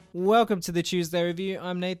Welcome to the Tuesday Review.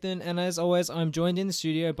 I'm Nathan, and as always, I'm joined in the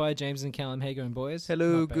studio by James and Callum. How you going, boys?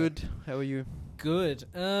 Hello, good. How are you? Good.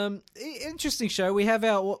 Interesting show. We have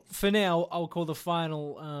our, for now, I'll call the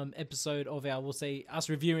final episode of our, we'll say, us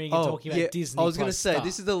reviewing and talking about Disney. I was going to say, stuff.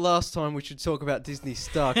 this is the last time we should talk about Disney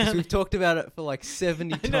stuff, because we've talked about it for like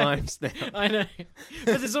 70 times now. I know.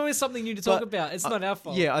 But there's always something new to talk about. It's not our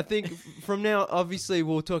fault. Yeah, I think from now, obviously,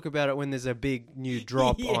 we'll talk about it when there's a big new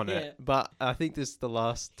drop on it. But I think this is the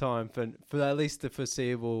last time for at least the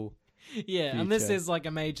foreseeable future. Unless there's like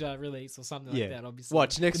a major release or something like that, obviously.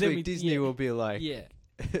 Watch, next week Disney will be like... Yeah.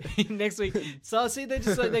 Next week. So, see, they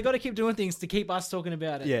just they got to keep doing things to keep us talking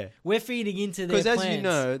about it. Yeah. We're feeding into their plans. Because as you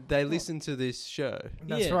know, they listen to this show.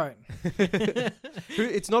 That's right.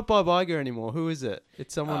 It's not Bob Iger anymore. Who is it?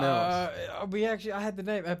 It's someone else. I had the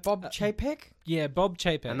name. Bob Chapek? Yeah, Bob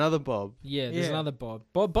Chapek. Another Bob. Yeah, there's another Bob.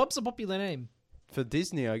 Bob's a popular name. For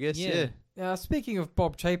Disney, I guess, yeah. Speaking of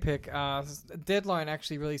Bob Chapek, Deadline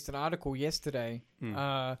actually released an article yesterday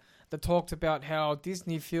that talked about how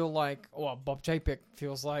Disney Bob Chapek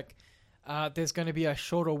feels like there's going to be a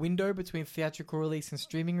shorter window between theatrical release and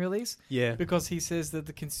streaming release. Yeah. Because he says that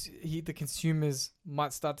the consumers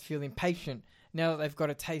might start to feel impatient now that they've got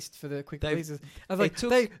a taste for the quick releases. I was like,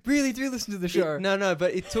 they really do listen to the show.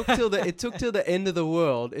 But it took till the end of the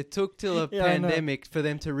world. It took till a pandemic for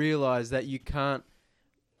them to realize that you can't,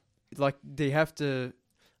 like, they have to,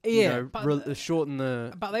 shorten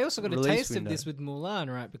the. But they also got a taste of this with Mulan,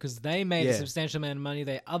 right? Because they made a substantial amount of money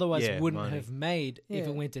they otherwise wouldn't have made if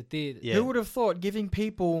it went to theaters. Yeah. Who would have thought giving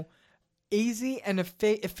people easy and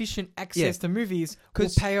efficient access to movies will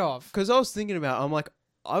pay off? Because I was thinking about, I'm like,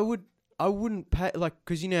 I wouldn't pay, like,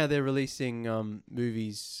 because how they're releasing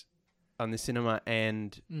movies on the cinema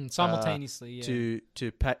and simultaneously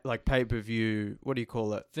to pay, like, pay-per-view. What do you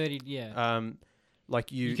call it? 30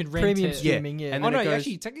 like you can rent premium it. streaming, And then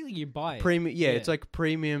actually, technically you buy it. Premium, it's like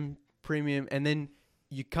premium, and then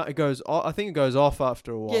you can't. It goes. I think it goes off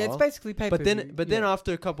after a while. Yeah, it's basically pay-per-view. But then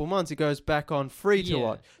after a couple months, it goes back on free to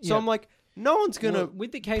watch. So I'm like, no one's gonna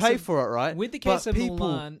pay for it, right? With the case of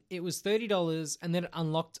Mulan, it was $30, and then it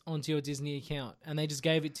unlocked onto your Disney account, and they just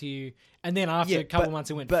gave it to you. And then after a couple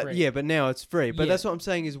months, it went free. Yeah, but now it's free. But that's what I'm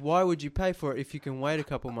saying is, why would you pay for it if you can wait a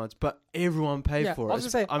couple months? But everyone paid for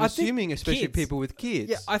it. I'm assuming, especially people with kids.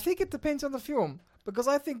 Yeah, I think it depends on the film, because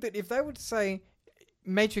I think that if they were to say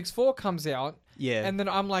Matrix 4 comes out, and then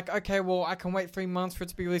I'm like, okay, well, I can wait 3 months for it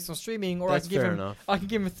to be released on streaming, or I can give him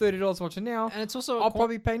 $30 to watch it now. And it's also I'll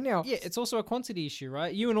probably pay now. Yeah, it's also a quantity issue,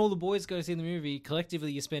 right? You and all the boys go to see the movie.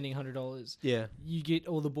 Collectively, you're spending $100. Yeah, you get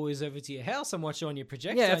all the boys over to your house and watch it on your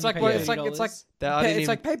projector. Yeah, it's like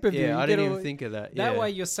pay-per-view. Yeah, I didn't even think of that. That way,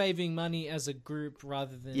 you're saving money as a group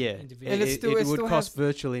rather than individually. And it would cost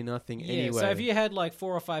virtually nothing anyway. So if you had like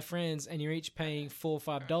 4 or 5 friends and you're each paying $4 or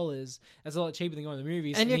 $5, that's a lot cheaper than going to the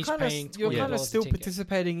movies. And you're kind of still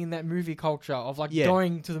participating in that movie culture of like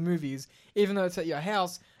going to the movies, even though it's at your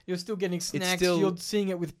house. You're still getting snacks. You're seeing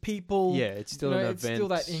it with people. Yeah, it's still an event. It's still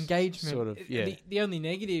that engagement. Sort of. Yeah. The only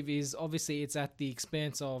negative is obviously it's at the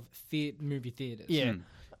expense of movie theaters. Yeah,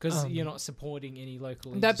 because you're not supporting any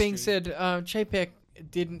local. That being said, Chapek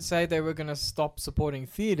didn't say they were going to stop supporting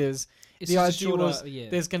theaters. It's the idea was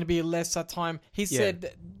there's going to be lesser time. He said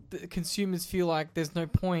that the consumers feel like there's no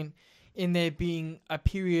point in there being a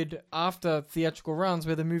period after theatrical runs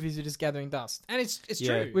where the movies are just gathering dust. And it's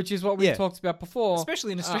true. Which is what we talked about before.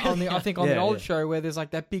 Especially in Australia. I think on the old show where there's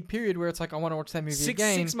like that big period where it's like, I want to watch that movie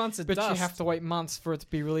again. 6 months of but dust. You have to wait months for it to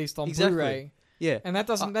be released on Blu-ray. Yeah. And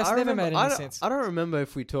that's never made any sense. I don't remember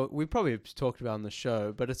if we probably talked about it on the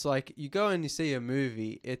show, but it's like you go and you see a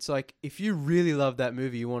movie. It's like if you really love that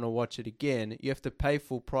movie, you want to watch it again, you have to pay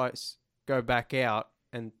full price, go back out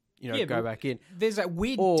and go back in. There's that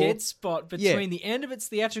weird dead spot between the end of its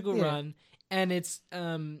theatrical run and its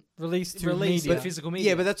release to physical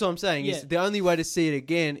media. Yeah, but that's what I'm saying. Is the only way to see it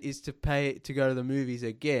again is to pay to go to the movies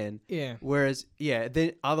again. Yeah. Whereas,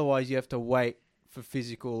 then otherwise you have to wait for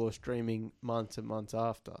physical or streaming months and months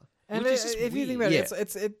after. And if you think about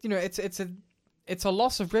it, it's a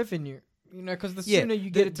loss of revenue. Because the sooner you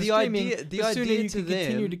get it to streaming, the sooner you can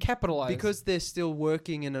continue to capitalize. Because they're still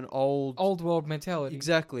working in an old world mentality.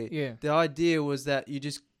 Exactly. Yeah. The idea was that you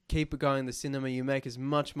just keep it going in the cinema, you make as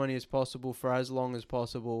much money as possible for as long as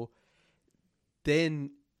possible.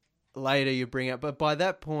 Then later you bring it. But by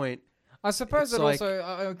that point, I suppose that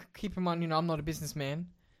also keep in mind, I'm not a businessman.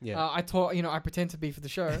 Yeah. I pretend to be for the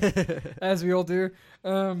show, as we all do.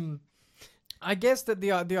 I guess that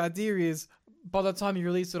the idea is, by the time you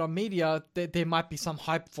release it on media, there might be some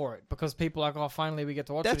hype for it because people are like, oh, finally we get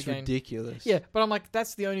to watch it again. That's ridiculous. Yeah, but I'm like,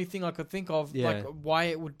 that's the only thing I could think of, Yeah. like why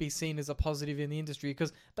it would be seen as a positive in the industry,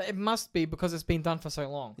 because it must be because it's been done for so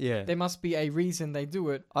long. Yeah. There must be a reason they do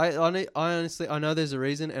it. I honestly, I know there's a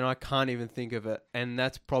reason, and I can't even think of it, and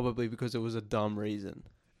that's probably because it was a dumb reason.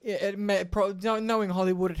 Yeah, knowing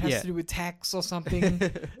Hollywood, it has Yeah. to do with tax or something.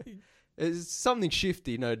 It's something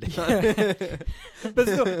shifty, no doubt. But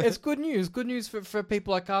still, it's good news. Good news for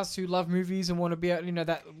people like us who love movies and want to be out,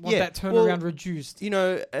 that turnaround well, reduced.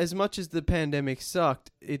 As much as the pandemic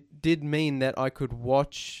sucked, it did mean that I could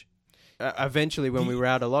watch. Eventually, when we were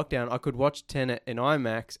out of lockdown, I could watch Tenet in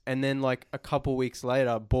IMAX, and then like a couple weeks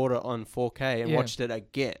later, bought it on 4K and watched it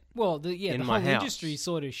again. Well, the in whole my house. industry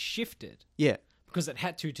sort of shifted. Yeah, because it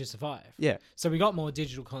had to survive. yeah. So we got more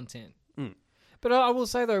digital content. But I will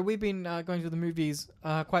say though, we've been going to the movies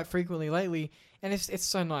quite frequently lately, and it's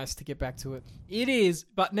so nice to get back to it. It is,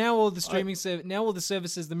 but now all the streaming now all the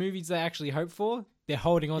services, the movies they actually hope for, they're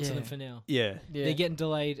holding on to them for now. Yeah. They're getting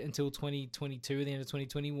delayed until 2022, the end of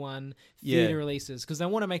 2021, Yeah. theater releases, because they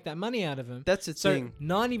want to make that money out of them. That's the So thing.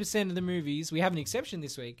 90% of the movies, we have an exception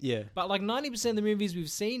this week, Yeah. but like 90% of the movies we've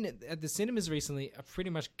seen at the cinemas recently are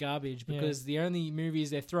pretty much garbage because the only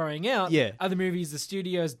movies they're throwing out are the movies the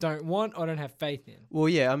studios don't want or don't have faith in. Well,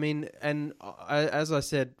 yeah. I mean, and as I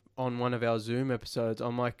said on one of our Zoom episodes,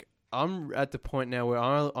 I'm at the point now where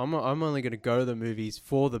I'm only going to go to the movies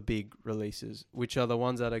for the big releases, which are the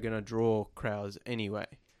ones that are going to draw crowds anyway.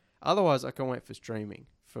 Otherwise, I can wait for streaming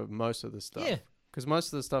for most of the stuff. Yeah. Because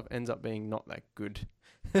most of the stuff ends up being not that good.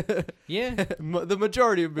 Yeah. The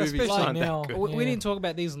majority of movies Especially aren't now. that good. We didn't talk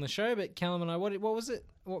about these on the show, but Callum and I, what was it?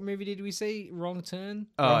 What movie did we see? Wrong Turn?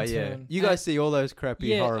 Oh, Wrong yeah. Turn. You guys see all those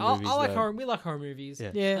crappy horror movies, I like though. horror. We like horror movies.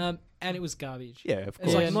 Yeah. Yeah. And it was garbage. Yeah, of It's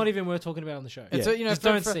course. like not even worth talking about on the show. It's Yeah. a, Just for,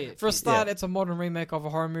 don't for, see it. For a start, Yeah. it's a modern remake of a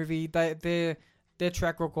horror movie. Their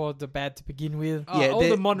track records are bad to begin with. Oh, all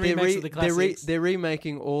the modern remakes of the classics. They're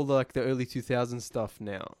remaking all the early 2000s stuff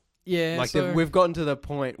now. Yeah, Like so, we've gotten to the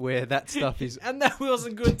point where that stuff is. And that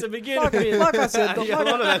wasn't good to begin like, with. like I said, Yeah, a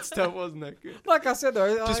lot of that stuff wasn't that good. like I said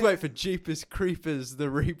though, Just wait for Jeepers Creepers, the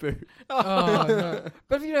reboot. Oh, no.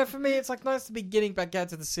 But for me, it's like nice to be getting back out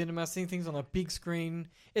to the cinema, seeing things on a big screen.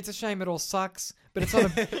 It's a shame it all sucks, but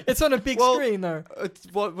it's on a big Well, screen though. It's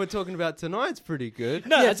what we're talking about tonight's pretty good.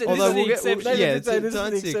 No, Yeah, this Although is the exception. Yeah, it's this is the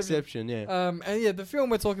the exception. exception. Yeah. And the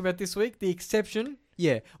film we're talking about this week, The Exception.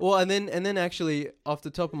 Yeah. Well, and then actually, off the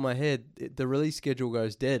top of my head, the release schedule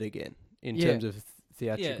goes dead again in terms of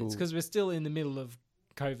Yeah, theatrical. it's because we're still in the middle of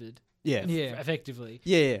COVID. Yeah. Effectively.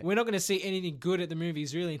 Yeah. We're not going to see anything good at the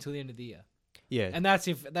movies really until the end of the year. Yeah. And that's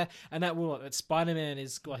that will Spider-Man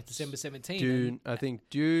is like December 17th. June. I think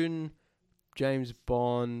June. James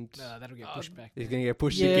Bond. That'll get pushed back. He's going to get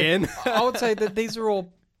pushed Yeah. again. I would say that these are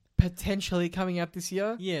all potentially coming out this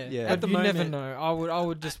year. Yeah. Yeah. But At the you moment, never know. I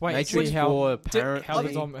would just wait Matrix and see how 4 apparently. how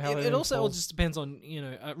it's on- how it also all unfolds. just depends on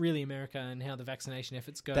really America and how the vaccination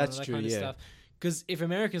efforts go. That's and all that true, kind of yeah. stuff. Because if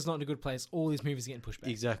America's not in a good place, all these movies are getting pushed back.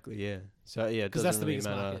 Exactly. Yeah. So yeah, it 'Cause doesn't that's the really biggest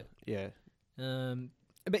matter. market. Yeah.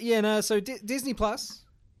 But yeah, no. So Disney Plus.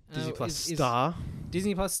 Disney Plus is Star.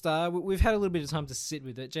 Disney Plus Star. We've had a little bit of time to sit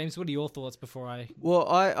with it. James, what are your thoughts before I? Well,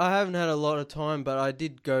 I haven't had a lot of time, but I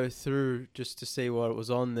did go through just to see what was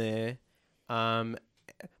on there.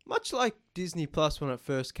 Much like Disney Plus when it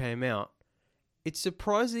first came out, it's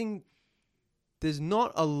surprising there's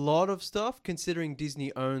not a lot of stuff considering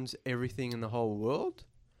Disney owns everything in the whole world.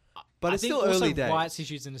 But I it's think still also early days. rights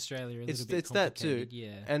issues in Australia are a little bit It's that too. complicated.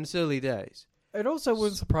 Yeah. And it's early days. It also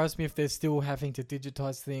wouldn't surprise me if they're still having to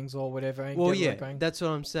digitize things or whatever. And Well, get yeah, that going. that's what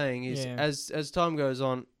I'm saying. Is Yeah. as time goes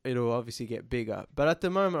on, it'll obviously get bigger. But at the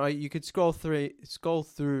moment, you could scroll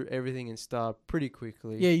through everything in Star pretty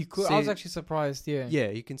quickly. Yeah, you could. I was See- actually surprised. Yeah. Yeah,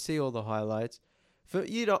 you can see all the highlights. For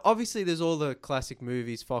obviously there's all the classic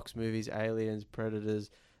movies, Fox movies, Aliens, Predators,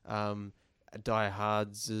 Die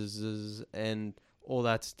Hards, and all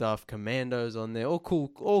that stuff. Commandos on there, all cool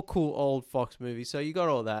old Fox movies. So you got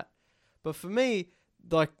all that. But for me,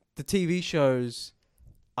 like the TV shows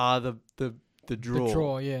are the draw. The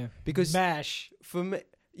draw, yeah. Because MASH. for me,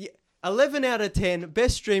 11 out of 10,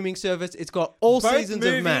 best streaming service. It's got all Both seasons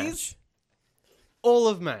of movies? MASH. All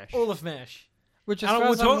of MASH. All of MASH. Which is And I far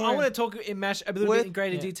as I'm want aware- to talk in MASH a little What- bit in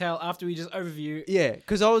greater Yeah. detail after we just overview. Yeah,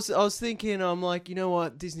 because I was thinking, I'm like, you know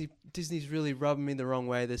what, Disney's really rubbing me the wrong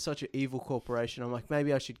way. They're such an evil corporation. I'm like,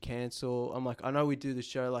 maybe I should cancel. I'm like, I know we do the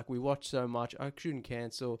show, like we watch so much, I shouldn't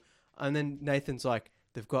cancel. And then Nathan's like,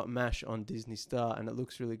 they've got MASH on Disney Star, and it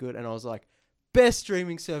looks really good. And I was like, best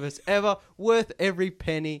streaming service ever, worth every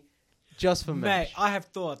penny. Just for Mate, MASH. I have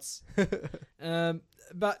thoughts.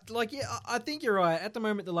 But like, yeah, I think you're right. At the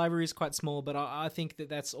moment, the library is quite small, but I think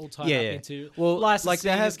that's all tied up into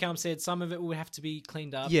licensing. As Cam said, some of it will have to be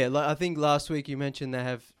cleaned up. Yeah, like I think last week you mentioned they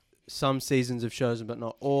have some seasons of shows, but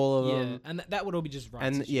not all of them. And that would all be just rights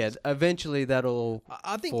And issues. eventually that'll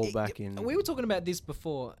I think fall back in. We were talking about this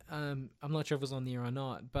before. I'm not sure if it was on the air or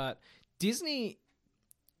not, but Disney,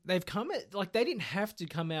 they've come at like they didn't have to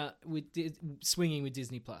come out with swinging with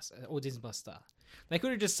Disney Plus or Disney Plus Star. They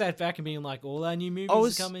could have just sat back and been like, all our new movies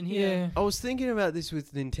are coming here. Yeah. I was thinking about this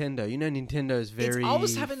with Nintendo. You know, Nintendo's very I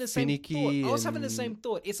was having the same finicky. thought. I was having the same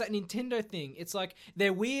thought. It's that Nintendo thing. It's like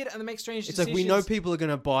they're weird and they make strange decisions. It's like we know people are going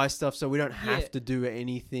to buy stuff, so we don't have to do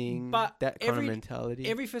anything. But that kind of mentality.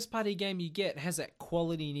 Every first-party game you get has that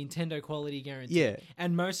quality, Nintendo quality guarantee. Yeah.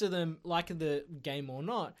 And most of them, like the game or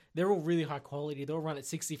not, they're all really high quality. They all run at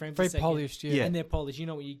 60 frames a Very second. polished, yeah. And they're polished. You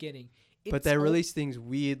know what you're getting. But they release things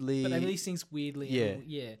weirdly. Yeah.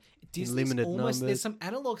 Yeah. Disney's limited almost, numbers. there's some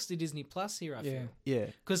analogs to Disney Plus here, I feel. Yeah.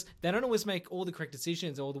 Because they don't always make all the correct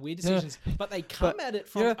decisions, all the weird decisions, but they come at it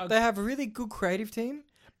from... they have a really good creative team,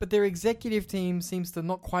 but their executive team seems to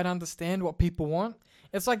not quite understand what people want.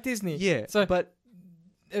 It's like Disney. Yeah, so but...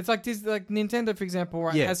 It's like Disney, like Nintendo, for example,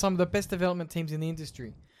 right, has some of the best development teams in the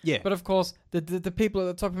industry. Yeah. But of course, the people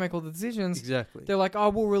at the top who make all the decisions, exactly. They're like,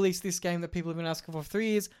 we'll release this game that people have been asking for 3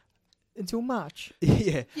 years until March.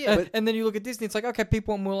 Yeah. And then you look at Disney, it's like, okay,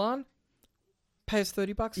 people want Mulan, pay us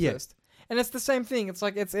 $30 first. And it's the same thing. It's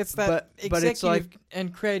like it's that executive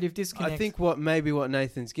and creative disconnect. I think what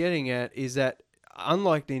Nathan's getting at is that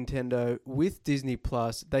unlike Nintendo with Disney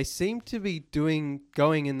Plus, they seem to be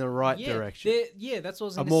going in the right direction. That's what I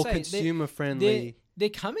was a going to say. more consumer friendly. They're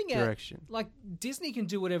coming at direction. Like Disney can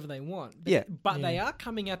do whatever they want. But they are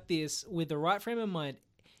coming at this with the right frame of mind.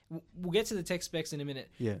 We'll get to the tech specs in a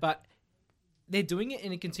minute. Yeah. But they're doing it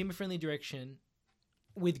in a consumer friendly direction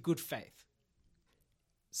with good faith.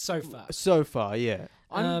 So far, yeah.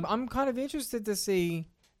 I'm kind of interested to see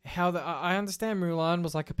how I understand Mulan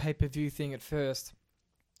was like a pay-per-view thing at first.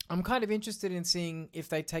 I'm kind of interested in seeing if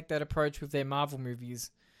they take that approach with their Marvel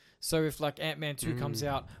movies. So if like Ant-Man 2 comes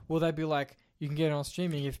out, will they be like, you can get it on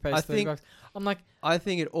streaming if you pay $30? I'm like, I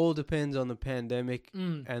think it all depends on the pandemic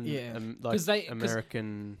and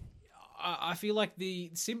American. I feel like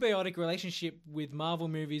the symbiotic relationship with Marvel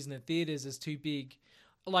movies and the theaters is too big.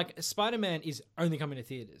 Like Spider-Man is only coming to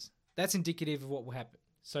theaters. That's indicative of what will happen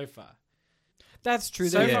so far. That's true.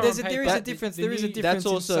 So there is a difference. There is a difference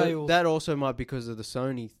in sales. That also might be because of the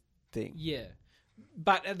Sony thing. Yeah.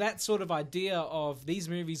 But that sort of idea of these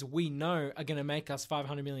movies we know are going to make us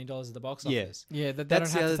 $500 million at the box office. Yeah, they don't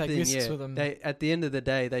have to take risks with them. At the end of the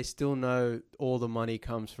day, they still know all the money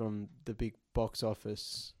comes from the big box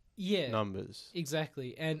office numbers.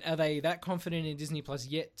 Exactly. And are they that confident in Disney Plus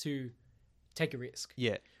yet to take a risk?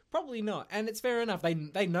 Yeah. Probably not. And it's fair enough. They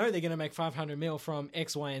know they're going to make 500 mil from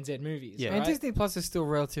X, Y, and Z movies. Yeah. Right? And Disney Plus is still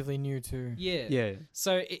relatively new too. Yeah. Yeah.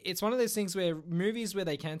 So it's one of those things where movies where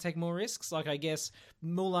they can take more risks. Like I guess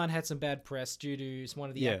Mulan had some bad press due to one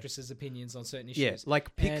of the actresses' opinions on certain issues. Yeah.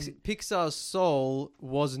 Like Pixar's Soul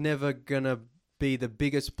was never going to be the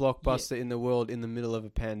biggest blockbuster in the world in the middle of a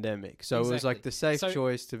pandemic. So it was like the safe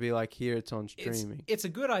choice to be like, here it's on streaming. It's a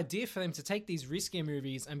good idea for them to take these riskier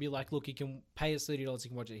movies and be like, look, you can pay us $30, you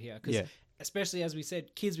can watch it here. Because especially as we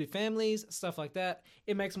said, kids with families, stuff like that,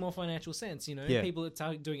 it makes more financial sense. You know, people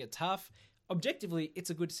are doing it tough. Objectively, it's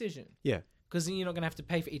a good decision. Yeah. Because then you're not going to have to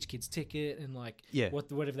pay for each kid's ticket and like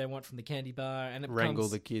whatever they want from the candy bar. And it wrangle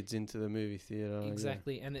the kids into the movie theater.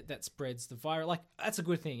 Exactly. Yeah. And that spreads the virus. Like, that's a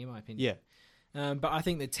good thing in my opinion. Yeah. But I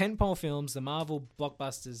think the tentpole films, the Marvel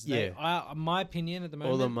blockbusters, my opinion at the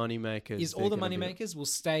moment, all the moneymakers will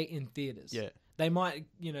stay in theaters. Yeah, they might,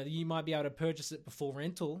 you might be able to purchase it before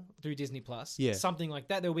rental through Disney Plus. Yeah, something like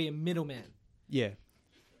that. There'll be a middleman. Yeah.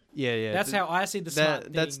 That's how I see the smart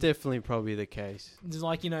thing. That's definitely probably the case. It's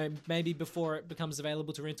like maybe before it becomes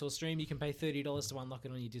available to rent or stream, you can pay $30 to unlock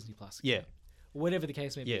it on your Disney Plus account. Yeah. Whatever the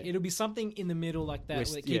case may be. It'll be something in the middle like that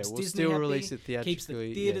where it keeps Disney still happy, release it theatrically, keeps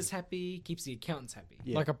the theaters happy, keeps the accountants happy.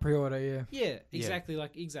 Yeah. Like a pre-order, exactly.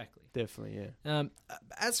 Definitely, yeah.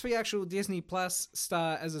 As for the actual Disney Plus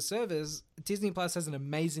Star as a service, Disney Plus has an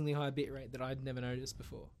amazingly high bit rate that I'd never noticed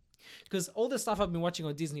before. Because all the stuff I've been watching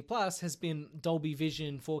on Disney Plus has been Dolby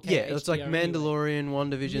Vision, 4K. Yeah, it's like Mandalorian,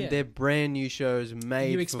 WandaVision. They're brand new shows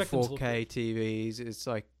made for 4K TVs. It's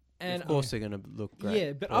like, of course they're going to look great.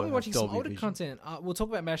 Yeah, but I've been watching some older content. We'll talk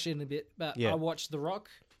about MASH in a bit, but I watched The Rock.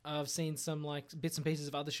 I've seen some like bits and pieces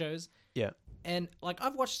of other shows. Yeah. And like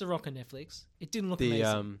I've watched The Rock on Netflix. It didn't look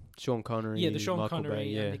amazing. Sean Connery. Yeah, the Sean Michael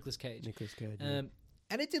Connery Bay, and Nicolas Cage.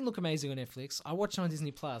 and it didn't look amazing on Netflix. I watched it on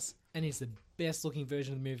Disney Plus, and it's the best looking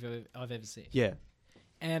version of the movie I've ever seen. Yeah.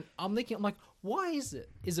 And I'm like, why is it?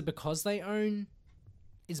 Is it because they own?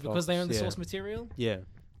 Is it because they own the source material? Yeah.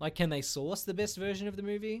 Like, can they source the best version of the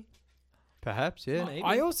movie? Perhaps, yeah. Maybe.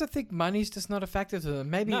 I also think money's just not a factor to them.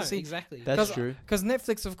 Maybe No, exactly. That's true. Because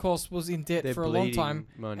Netflix, of course, was in debt They're for a long bleeding time,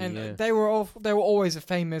 money, and yeah. they were always a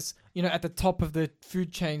famous, at the top of the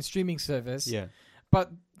food chain streaming service. Yeah.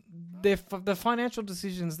 But the financial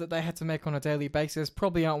decisions that they had to make on a daily basis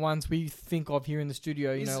probably aren't ones we think of here in the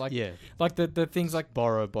studio. Like the things like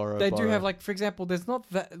borrow. They do have, like, for example, there's not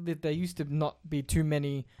that there used to not be too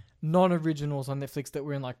many non-originals on Netflix that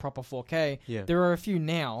were in like proper 4K. Yeah. There are a few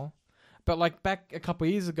now. But like back a couple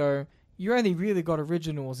of years ago, you only really got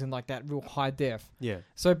originals in like that real high def. Yeah.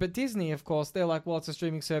 So, but Disney, of course, they're like, well, it's a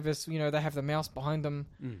streaming service. They have the mouse behind them.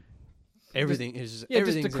 Everything is just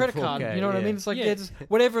the credit card. You know what I mean? It's like they're just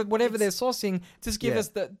whatever they're sourcing, just give us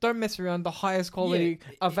don't mess around, the highest quality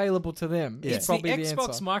available to them. Yeah. It's probably the the Xbox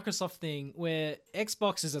answer. Microsoft thing where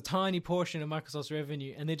Xbox is a tiny portion of Microsoft's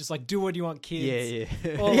revenue, and they're just like, do what you want, kids.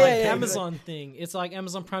 Yeah. Or Yeah, like yeah, Amazon thing. It's like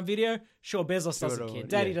Amazon Prime Video. Sure, Bezos doesn't care.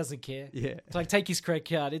 Daddy doesn't care. Yeah. It's like, take his credit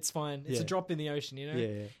card. It's fine. It's a Yeah. drop in the ocean, Yeah.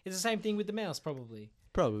 It's the same thing with the mouse, probably.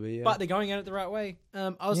 Probably, yeah. But they're going at it the right way.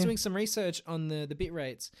 I was doing some research on the bit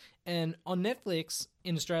rates, and on Netflix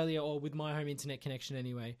in Australia, or with my home internet connection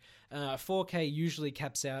anyway, 4K usually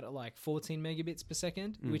caps out at like 14 megabits per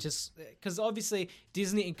second, which is because obviously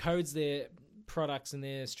Disney encodes their products and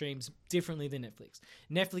their streams differently than Netflix.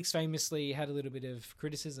 Netflix famously had a little bit of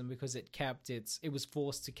criticism because it was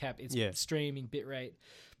forced to cap its streaming bit rate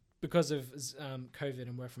because of COVID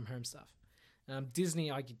and work from home stuff.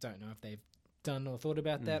 Disney, I don't know if they've done or thought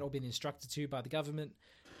about that or been instructed to by the government,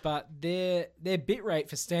 but their bit rate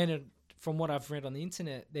for standard, from what I've read on the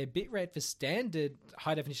internet, their bit rate for standard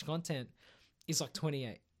high definition content is like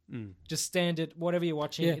 28. Just standard, whatever you're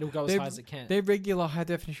watching, it'll go as high as it can. Their regular high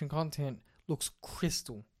definition content looks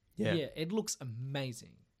crystal. Yeah. It looks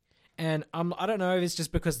amazing. And I don't know if it's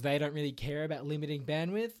just because they don't really care about limiting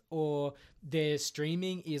bandwidth, or their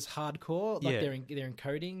streaming is hardcore, like their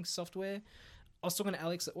encoding software. I was talking to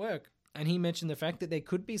Alex at work, and he mentioned the fact that there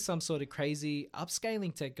could be some sort of crazy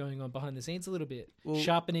upscaling tech going on behind the scenes a little bit.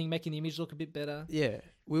 Sharpening, making the image look a bit better. Yeah.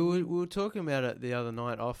 We were talking about it the other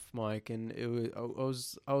night off mic, and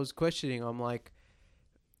I was questioning. I'm like,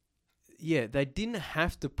 yeah, they didn't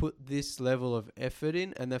have to put this level of effort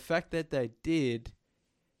in, and the fact that they did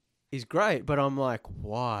is great, but I'm like,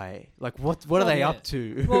 why? Like, what are they up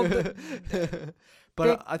to? Well,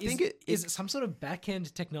 but I think is it some sort of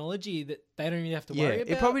back-end technology that they don't really have to worry about?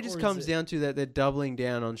 It probably just comes down to that they're doubling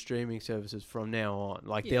down on streaming services from now on.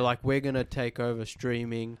 Like, they're like, we're going to take over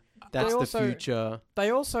streaming. That's the future. They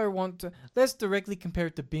also want to... Let's directly compare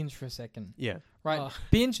it to Binge for a second. Yeah. Right?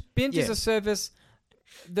 Binge is a service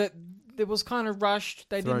that was kind of rushed.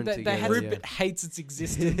 They Thrown didn't. They had together, Rupert hates its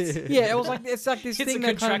existence. Yeah, it's like this It's thing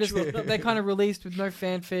a they kind of released with no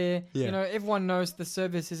fanfare. Yeah. Everyone knows the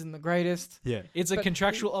service isn't the greatest. Yeah. It's a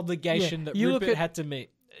contractual obligation that you Rupert had to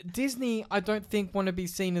meet. Disney, I don't think, want to be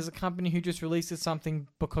seen as a company who just releases something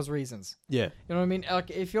because reasons. Yeah. You know what I mean?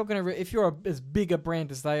 Like, if you're as big a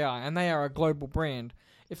brand as they are, and they are a global brand,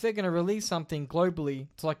 if they're going to release something globally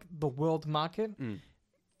to like the world market,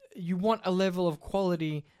 you want a level of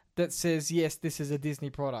quality that says, yes, this is a Disney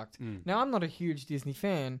product. Now, I'm not a huge Disney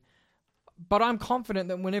fan, but I'm confident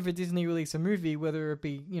that whenever Disney release a movie, whether it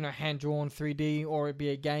be, hand-drawn 3D or it be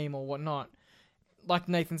a game or whatnot, like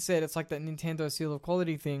Nathan said, it's like that Nintendo seal of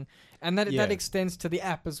quality thing, and that extends to the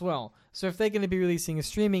app as well. So if they're going to be releasing a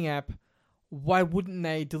streaming app, why wouldn't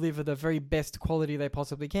they deliver the very best quality they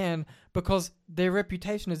possibly can? Because their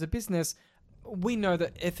reputation as a business, we know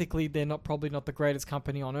that ethically they're probably not the greatest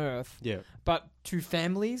company on earth. Yeah. But to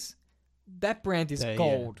families, that brand is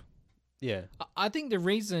gold. Yeah. I think the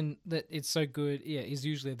reason that it's so good, is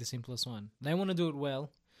usually the simplest one. They want to do it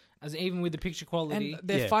well, as even with the picture quality. And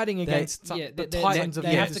they're fighting against the titans of the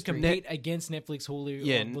They have to industry. compete against Netflix, Hulu.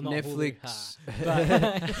 Yeah, well, not Netflix.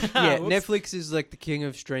 Hulu, but, Netflix is like the king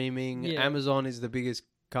of streaming. Yeah. Amazon is the biggest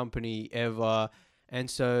company ever, and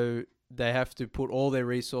so they have to put all their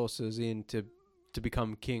resources in to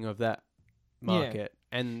become king of that market.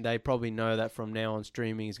 And they probably know that from now on,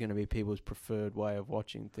 streaming is going to be people's preferred way of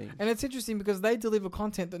watching things. And it's interesting because they deliver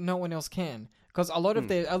content that no one else can. Because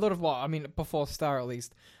before Star at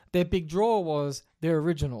least, their big draw was their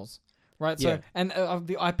originals, right? Yeah. So, and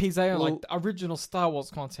the IPs they own, like original Star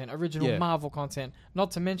Wars content, original Marvel content,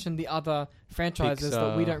 not to mention the other franchises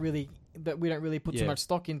that we don't really put too much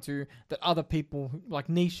stock into, that other people like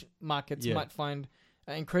niche markets might find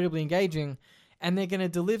incredibly engaging. and they're going to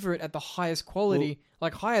deliver it at the highest quality,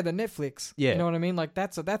 like higher than Netflix. Yeah. You know what I mean? Like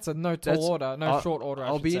that's a no short order.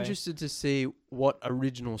 I'll be interested to see what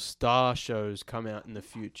original Star shows come out in the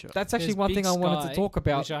future. That's actually There's one Big thing I wanted Sky, to talk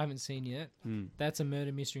about. which I haven't seen yet. Hmm. That's a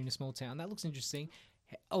murder mystery in a small town. That looks interesting.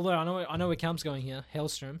 Although I know where Calm's going here.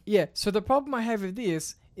 Hellstrom. Yeah, so the problem I have with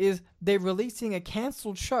this is they're releasing a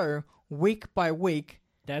cancelled show week by week.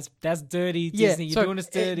 That's dirty, Yeah, Disney. You're so doing us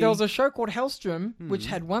dirty. there was a show called Hellstrom, which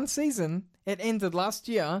had one season. It ended last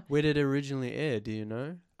year. Where did it originally air? Do you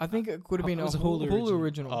know? I think it could have been It a was a Hulu Hulu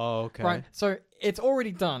original. Oh, okay. Right, so it's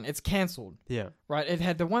already done. It's cancelled. Yeah. Right, it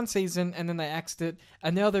had the one season, and then they axed it,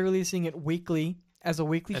 and now they're releasing it weekly as a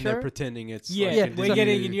weekly And show. they're pretending it's yeah, like Yeah, a we're so-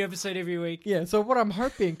 getting a new- new episode every week. Yeah, so what I'm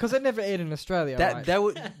hoping, because it never aired in Australia, right? that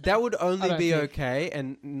would I only don't be think- okay,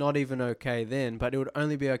 and not even okay then, but it would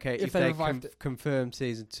only be okay if they they revived it. confirm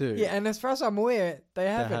season 2. Yeah, and as far as I'm aware, they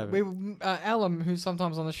haven't. haven't. We, Alan, who's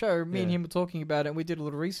sometimes on the show, me and Yeah. him were talking about it, and we did a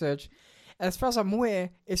little research. As far as I'm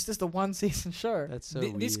aware, it's just a one-season show. That's so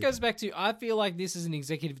This weird. goes back to, I feel like this is an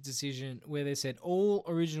executive decision where they said all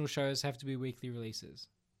original shows have to be weekly releases.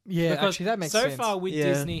 Yeah, Because actually, that makes so sense. far with Yeah.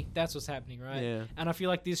 Disney, that's what's happening, right? Yeah. And I feel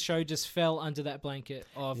like this show just fell under that blanket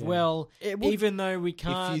of, Yeah. well, It would- even though we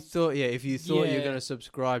can't... If you thought Yeah. you're going to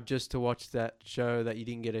subscribe just to watch that show that you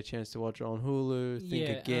didn't get a chance to watch on Hulu, think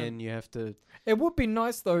Yeah, again. You have to. It would be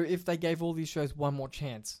nice though if they gave all these shows one more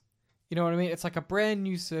chance. You know what I mean? It's like a brand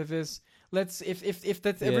new service. Let's if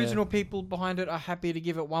the Yeah. original people behind it are happy to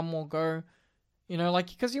give it one more go. You know, like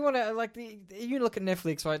because you want to like you look at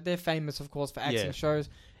Netflix, right? They're famous, of course, for axing Yeah. shows.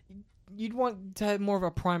 You'd want to have more of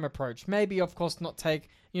a Prime approach. Maybe, of course, not take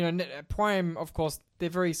Prime. Of course, they're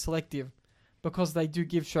very selective because they do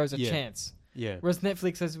give shows a Yeah. chance. Yeah. Whereas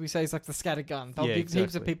Netflix, as we say, is like the scattergun. They'll Yeah, give heaps of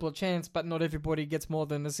exactly. people a chance, but not everybody gets more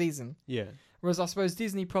than a season. Yeah. Whereas I suppose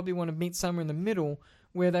Disney probably want to meet somewhere in the middle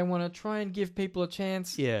where they want to try and give people a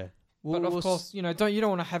chance. Yeah. But of course, you don't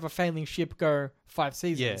want to have a failing ship go 5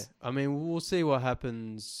 seasons. Yeah. I mean, we'll see what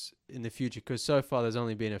happens in the future because so far there's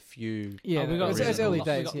only been a few. Yeah, we got, it's early we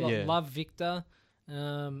days. got Yeah. Yeah. Love Victor,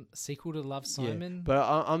 sequel to Love Simon. Yeah. But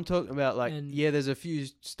I'm talking about like And- there's a few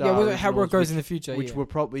Star Yeah, how it originals goes which, in the future. which yeah. were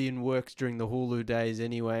probably in works during the Hulu days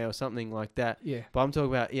anyway or something like that. Yeah. But I'm talking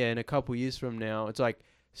about in a couple years from now, it's like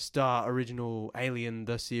Star Original Alien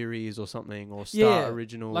the series or something, or Star Yeah,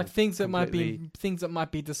 Original Like things that completely- might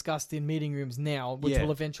be discussed in meeting rooms now, which Yeah.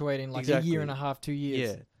 will eventuate in like a Exactly. year and a half, 2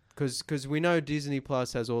 years. Yeah, because we know Disney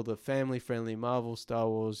Plus has all the family friendly Marvel, Star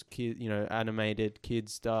Wars, animated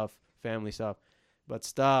kids stuff, family stuff, but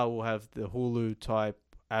Star will have the Hulu type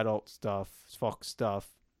adult stuff, Fox stuff.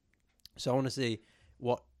 So I want to see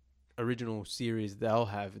what original series they'll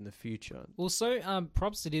have in the future. Also,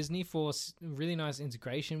 props to Disney for really nice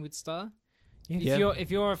integration with Star. Yeah. If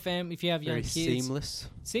you're a fan, if you have young Very kids,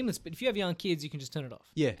 seamless. But if you have young kids, you can just turn it off.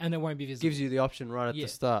 Yeah, And it won't be visible. gives you the option right at Yeah. the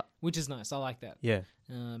start. Which is nice. I like that. Yeah,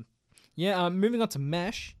 Moving on to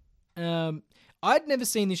MASH. I'd never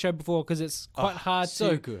seen this show before because it's quite hard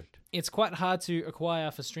so to. good. It's quite hard to acquire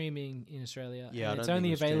for streaming in Australia. Yeah, and I it's don't only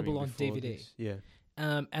think it was available streaming on before DVD. this.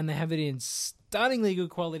 Yeah, And they have it in stunningly good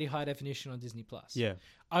quality, high definition on Disney Plus. yeah.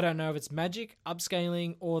 I don't know if it's magic,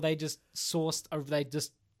 upscaling, or they just sourced, or they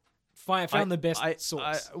just found the best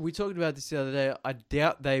source. We talked about this the other day. I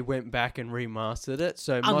doubt they went back and remastered it,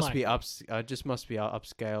 so it must be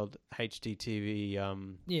upscaled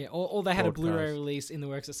HDTV. Yeah, or they had a Blu-ray broadcast. release in the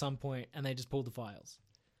works at some point, and they just pulled the files.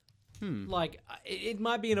 Hmm. Like, it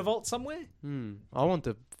might be in a vault somewhere. I want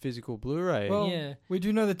the physical Blu-ray. Well, Yeah. we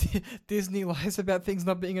do know that Disney lies about things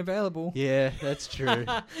not being available. yeah, that's true.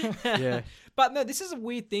 Yeah. But no, this is a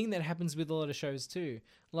weird thing that happens with a lot of shows too.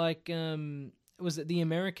 Like, was it The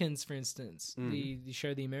Americans, for instance? The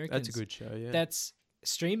show The Americans. That's a good show, yeah. That's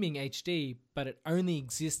streaming HD, but it only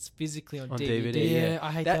exists physically on DVD. DVD. Yeah,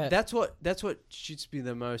 I hate that. That's what shoots me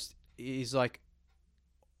the most is like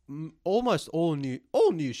almost all new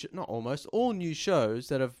shows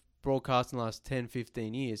that have broadcast in the last 10,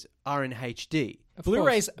 15 years are in HD. Of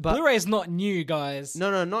Blu-ray's course. but- Blu-ray's not new, guys.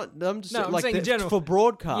 No, not. I'm just No, I'm like saying in general. for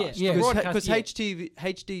broadcast. Yeah, because broadcast, yeah.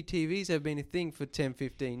 HD TVs have been a thing for 10,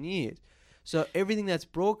 15 years. So everything that's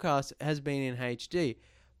broadcast has been in HD,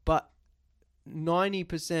 but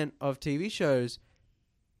 90% of TV shows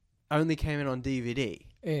only came in on DVD.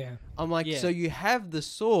 Yeah. I'm like, Yeah. so you have the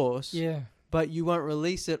source, Yeah. but you won't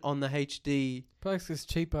release it on the HD. Plus it's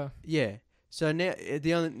cheaper. Yeah. So now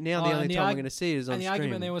the only and time the I'm arg- going to see it is on And the streaming.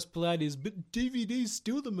 argument there was polite is, but DVD's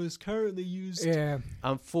still the most currently used. Yeah.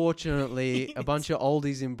 Unfortunately, a bunch of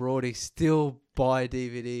oldies in Broadie still buy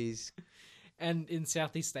DVDs. And in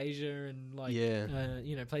Southeast Asia and like,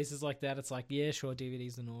 places like that, it's like, yeah, sure,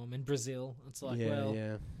 DVD's the norm. In Brazil, it's like, yeah, well,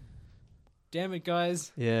 yeah. damn it,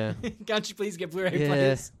 guys. Yeah. Can't you please get Blu-ray Yeah.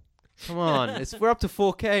 players? Come on. We're up to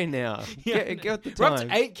 4K now. Yeah, Get the We're time. up to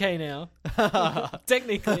 8K now,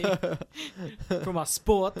 technically, from our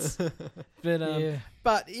sports.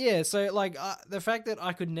 But yeah, so like the fact that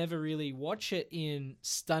I could never really watch it in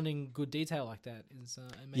stunning good detail like that is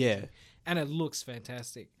amazing. Yeah. And it looks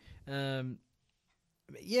fantastic. I'd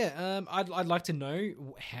like to know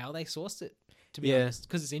how they sourced it, to be honest,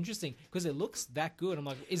 because it's interesting, because it looks that good. I'm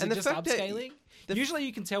like, is And it the just fact that upscaling? Usually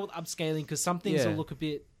you can tell with upscaling because some things will look a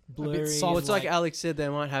bit blurry. soft. Well, it's like Alex said, they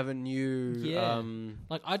might have a new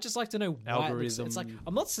like, I'd just like to know why algorithm. it's like,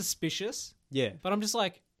 I'm not suspicious, yeah. but I'm just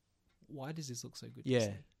like, why does this look so good? Yeah.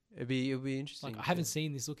 It'd be interesting. Like, I haven't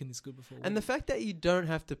seen this looking this good before. And the fact that you don't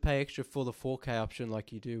have to pay extra for the 4K option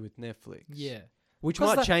like you do with Netflix. Yeah. Which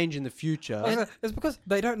 'Cause might change in the future. It's because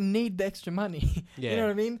they don't need the extra money. Yeah. You know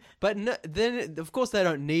what I mean? But then, of course, they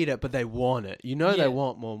don't need it, but they want it. You know, Yeah. they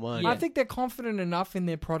want more money. I think they're confident enough in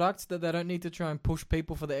their products that they don't need to try and push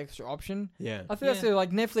people for the extra option. Yeah. I think that's it.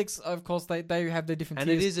 Like Netflix, of course, they have their different And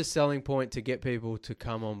tiers. it is a selling point to get people to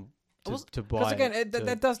come on to buy. Because again, it,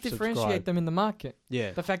 that does differentiate subscribe. them in the market.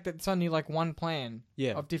 Yeah. The fact that it's only like one plan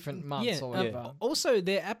Yeah. of different months or whatever. Also,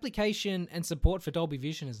 their application and support for Dolby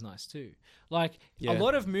Vision is nice too. Like Yeah. a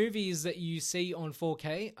lot of movies that you see on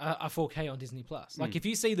 4K are 4K on Disney Plus. Like if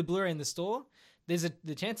you see the Blu-ray in the store,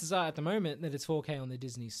 the chances are at the moment that it's 4K on the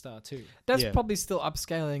Disney Star too. That's Yeah. probably still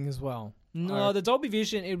upscaling as well. No, the Dolby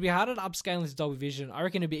Vision, it'd be harder to upscale into Dolby Vision. I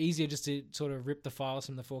reckon it'd be easier just to sort of rip the files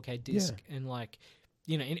from the 4K disc and like,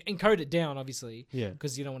 encode it down, obviously. Yeah.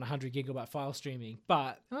 Because you don't want 100 gigabyte file streaming.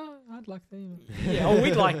 But I'd like that. yeah,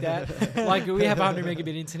 we'd like that. Like we have 100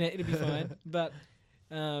 megabit internet, it'd be fine. But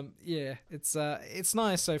it's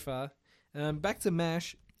nice so far. Back to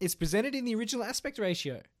MASH. It's presented in the original aspect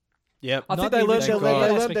ratio. Yep. I Not think they the learned original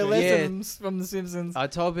their aspect lessons from The Simpsons. I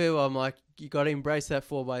told people, I'm like, you got to embrace that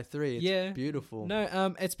 4:3. It's beautiful.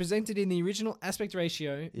 No, it's presented in the original aspect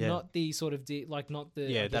ratio, Yeah. not the sort of not the.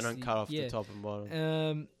 Yeah, I they guess don't cut off the top and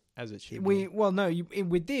bottom. As it should be.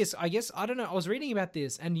 With this, I guess, I don't know, I was reading about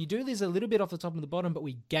this, and you do lose a little bit off the top and the bottom, but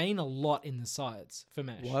we gain a lot in the sides for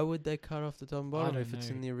MASH. Why would they cut off the top and bottom don't if it's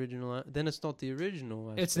know. in the original? Then it's not the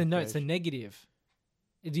original. It's the negative.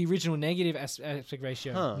 The original negative aspect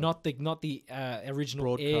ratio, not the original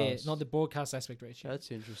Broadcast. not the broadcast aspect ratio.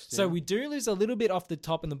 That's interesting. So we do lose a little bit off the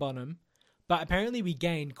top and the bottom, but apparently we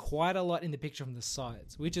gain quite a lot in the picture from the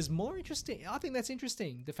sides, which is more interesting. I think that's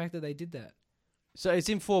interesting, the fact that they did that. So it's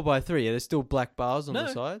in 4:3. Yeah, there's still black bars on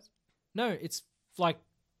the sides. No, it's like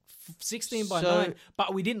 16 by So- 9,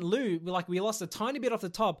 but we didn't lose. We lost a tiny bit off the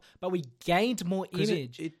top, but we gained more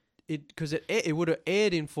image. Because it would have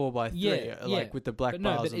aired in 4:3, like with the black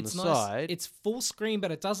bars on the side. It's full screen,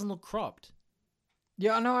 but it doesn't look cropped.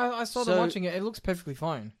 Yeah, I know. I saw them watching it. It looks perfectly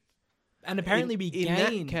fine. And apparently we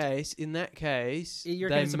gained. In that case, You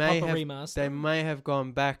reckon it's a proper remaster? They may have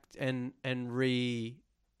gone back and if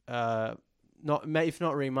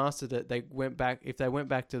not remastered it, they went back. If they went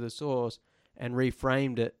back to the source and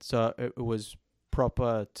reframed it so it was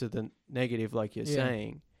proper to the negative, like you're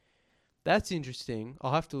saying. That's interesting.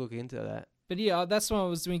 I'll have to look into that. But yeah, that's why I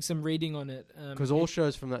was doing some reading on it. Because all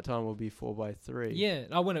shows from that time will be 4:3.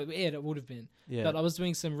 Yeah, when it aired, it would have been. Yeah. But I was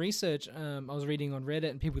doing some research. I was reading on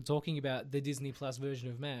Reddit and people talking about the Disney Plus version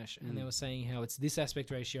of MASH, and they were saying how it's this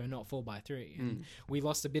aspect ratio, not 4:3. And we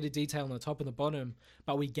lost a bit of detail on the top and the bottom,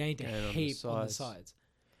 but we gained a heap on the sides.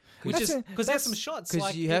 Which is because there's some shots.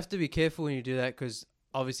 Because you have to be careful when you do that, because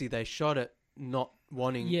obviously they shot it not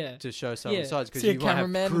wanting to show some of the sides, because See a you might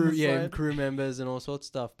have cameraman crew members and all sorts of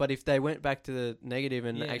stuff. But if they went back to the negative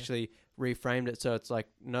and actually reframed it so it's like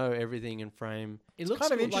everything in frame, it looks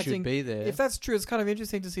kind of interesting. Should be there. If that's true, it's kind of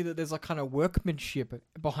interesting to see that there's like kind of workmanship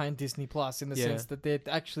behind Disney Plus in the sense that they're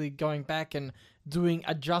actually going back and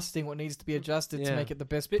adjusting what needs to be adjusted to make it the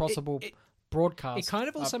best possible broadcast. It kind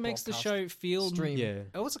of also makes the show feel stream.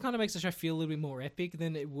 It also kind of makes the show feel a little bit more epic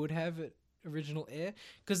than it would have at original air,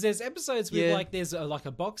 because there's episodes with like there's like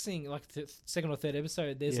a boxing, like the second or third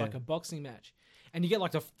episode, there's like a boxing match, and you get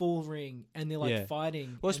like a full ring, and they're like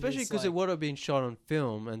fighting. Well, especially because it would have been shot on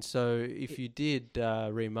film, and so if you did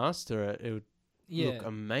remaster it, it would look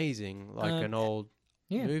amazing, like an old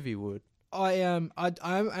movie would.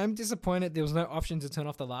 I'm disappointed there was no option to turn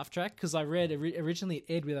off the laugh track, because I read originally it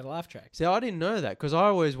aired without a laugh track. See, I didn't know that, because I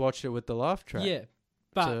always watched it with the laugh track. Yeah.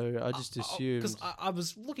 But so I just assumed, because I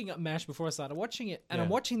was looking up MASH before I started watching it, and I'm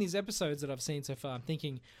watching these episodes that I've seen so far. I'm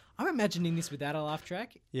thinking, I'm imagining this without a laugh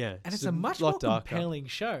track, and it's a much more compelling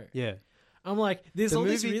show. Yeah, I'm like, there's all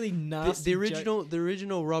this really nasty. The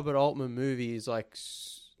original Robert Altman movie is like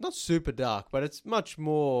not super dark, but it's much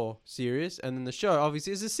more serious. And then the show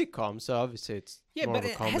obviously is a sitcom, so obviously it's more but of a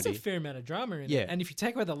it comedy. has a fair amount of drama in Yeah. it. And if you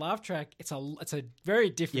take away the laugh track, it's a very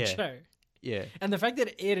different Yeah. show. Yeah. And the fact that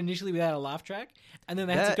it aired initially without a laugh track, and then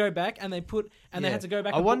they had to go back and they had to go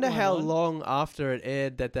back. I and wonder put one how on. long after it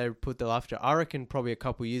aired that they put the laughter. I reckon probably a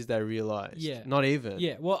couple years they realized. Yeah. Not even.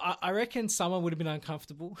 Yeah, well, I reckon someone would have been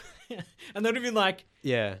uncomfortable, and they'd have been like,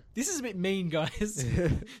 Yeah. "This is a bit mean, guys.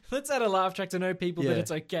 Let's add a laugh track to know people that Yeah. it's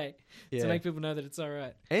okay, Yeah. to make people know that it's all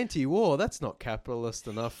right." Anti-war, that's not capitalist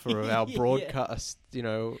enough for our Yeah. broadcast,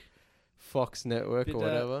 Fox network But, or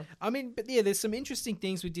whatever. I mean, but yeah, there's some interesting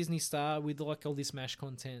things with Disney Star with like all this MASH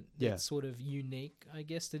content that's Yeah. sort of unique, I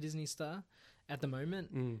guess, to Disney Star at the moment.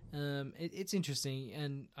 It's interesting,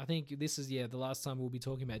 and I think this is the last time we'll be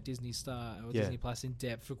talking about Disney Star or Yeah. Disney Plus in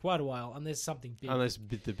depth for quite a while, unless something big. Unless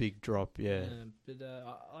the big drop, yeah.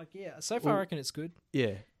 So far Well- I reckon it's good.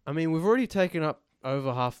 Yeah. I mean, we've already taken up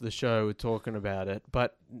over half the show with talking about it,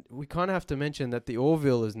 but we kind of have to mention that the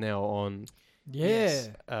Orville is now on Yeah. Yes.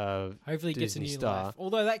 uh, Hopefully it gets a Disney new Star, life.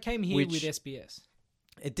 Although that came here with which- SBS.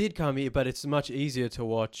 It did come here, but it's much easier to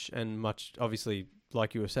watch and much, obviously,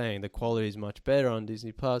 like you were saying, the quality is much better on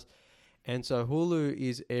Disney Plus. And so Hulu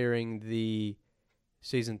is airing the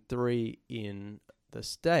season 3 in the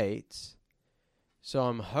States. So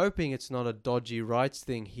I'm hoping it's not a dodgy rights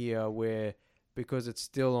thing here where because it's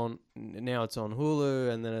still on, now it's on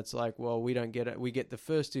Hulu, and then it's like, well, we don't get it. We get the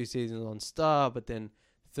first 2 seasons on Star, but then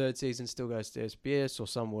third season still goes to SBS or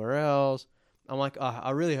somewhere else. I'm like,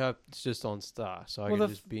 I really hope it's just on Star, so I can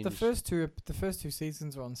just binge. the first two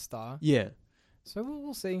seasons are on Star, Yeah, so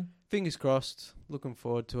we'll see. fingers crossed. Looking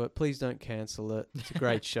forward to it. Please don't cancel it. It's a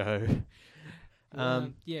great show.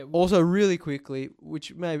 Also, really quickly,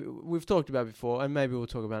 which maybe we've talked about before, and maybe we'll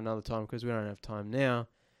talk about another time because we don't have time now.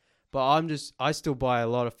 But I still buy a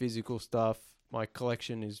lot of physical stuff. My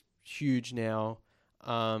collection is huge now,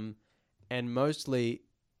 and mostly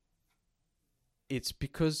it's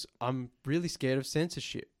because I'm really scared of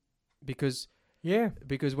censorship. Because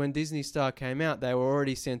when Disney Star came out, they were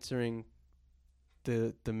already censoring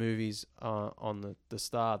the movies on the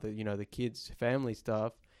Star, the kids family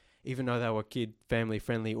stuff. Even though they were kid family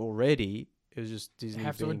friendly already, it was just Disney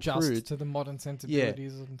Have to being adjust crude. to the modern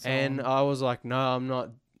sensibilities and so And on. I was like, no, I'm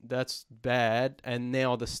not. That's bad. And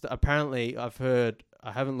now apparently I've heard,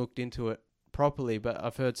 I haven't looked into it properly, but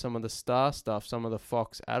I've heard some of the Star stuff, some of the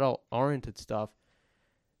Fox adult oriented stuff,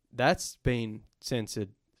 that's been censored,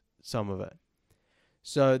 some of it.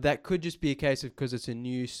 So that could just be a case of because it's a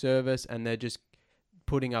new service and they're just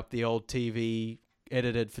putting up the old TV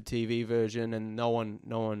edited for TV version, and no one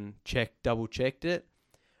double checked it.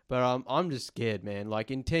 But I'm just scared, man.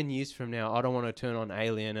 Like in 10 years from now, I don't want to turn on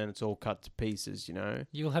Alien and it's all cut to pieces,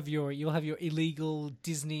 You'll have your illegal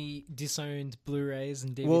Disney disowned Blu-rays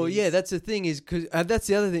and DVDs. Well, yeah, that's the thing is because that's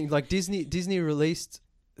the other thing. Like Disney released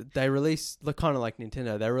kind of like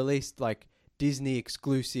Nintendo. They released like Disney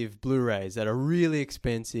exclusive Blu-rays that are really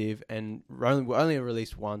expensive and were only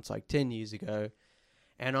released once, like 10 years ago.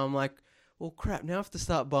 And I'm like, well, crap, now I have to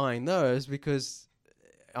start buying those because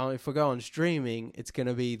if I go on streaming, it's going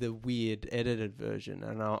to be the weird edited version.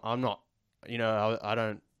 And I'm not, I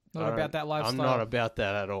don't. Not about that lifestyle. I'm not about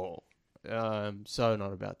that at all. So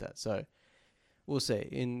not about that. So we'll see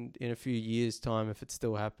in a few years' time if it's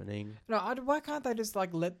still happening. No, why can't they just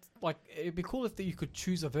it'd be cool if you could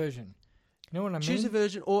choose a version. You know what I mean? Choose a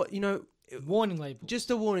version or, warning label.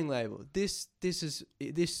 just a warning label. This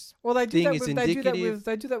Well, they do thing that. is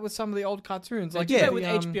They do that with some of the old cartoons. They Like do that with the,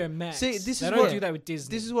 HBO Max. See, this they is don't what- do that with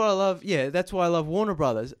Disney. This is what I love. Yeah, that's why I love Warner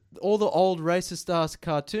Brothers. All the old racist stars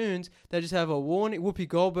cartoons, they just have a warning. Whoopi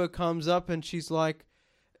Goldberg comes up and she's like,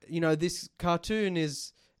 this cartoon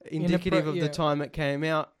is indicative of the time it came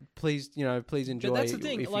out. Please, please enjoy But that's the it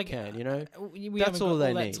thing. if like, you can. we That's haven't all got they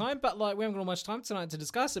all that need. time, but we haven't got much time tonight to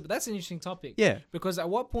discuss it. But that's an interesting topic. Yeah. Because at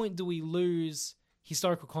what point do we lose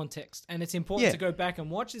historical context? And it's important to go back and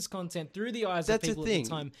watch this content through the eyes That's of the people at thing. the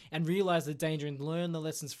time and realize the danger and learn the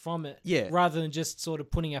lessons from it. Yeah. Rather than just sort of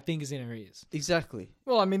putting our fingers in our ears. Exactly.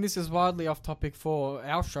 Well, I mean, this is wildly off topic for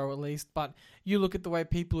our show at least, but you look at the way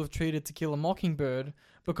people have treated To Kill a Mockingbird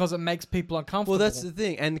because it makes people uncomfortable. Well, that's the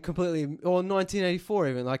thing. And completely, or 1984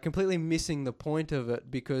 even, like completely missing the point of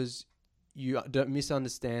it because you don't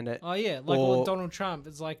misunderstand it. Oh yeah, like Or- with Donald Trump,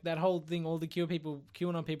 it's like that whole thing. All the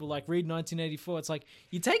QAnon people like read 1984. It's like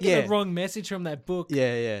you're taking Yeah. the wrong message from that book.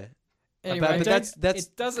 Yeah. Anyway, but that's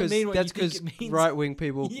it doesn't mean what you that's think it means. right wing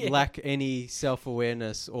people Yeah. lack any self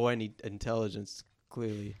awareness or any intelligence.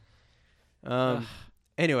 Clearly.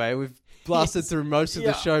 Anyway, we've blasted Yes. through most of the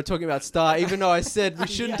Yeah. show talking about Star, even though I said we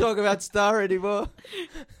shouldn't Yeah. talk about Star anymore.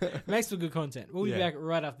 Makes for good content. We'll be Yeah. back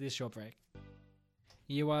right after this short break.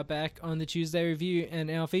 You are back on the Tuesday review,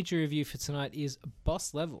 and our feature review for tonight is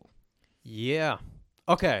Boss Level. Yeah.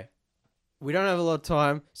 Okay. We don't have a lot of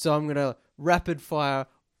time, so I'm going to rapid fire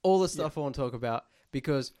all the stuff I want to talk about,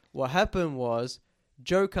 because what happened was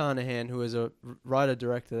Joe Carnahan, who is a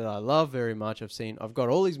writer-director that I love very much, I've got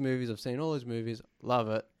all these movies, I've seen all his movies, love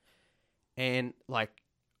it. And like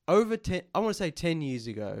over 10, I want to say 10 years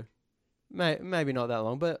ago, maybe not that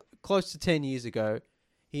long, but close to 10 years ago,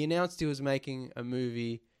 he announced he was making a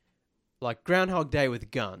movie like Groundhog Day with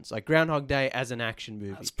guns, like Groundhog Day as an action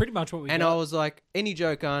movie. That's pretty much what we And got. I was like, any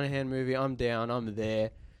Joe Carnahan movie, I'm down, I'm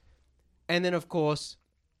there. And then, of course,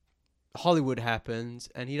 Hollywood happens,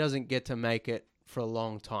 and he doesn't get to make it for a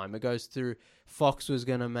long time. It goes through, Fox was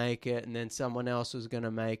going to make it, and then someone else was going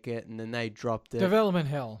to make it, and then they dropped it. Development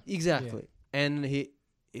hell. Exactly. And he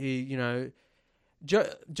you know,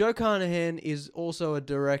 Joe Carnahan is also a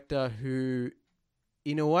director who,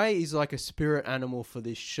 in a way, is like a spirit animal for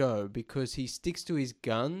this show, because he sticks to his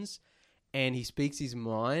guns and he speaks his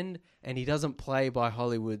mind and he doesn't play by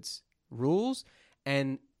Hollywood's rules.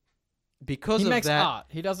 And because He of makes that, art.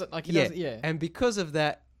 He doesn't like. He doesn't. Yeah. and because of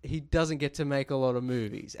that, he doesn't get to make a lot of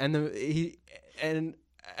movies. And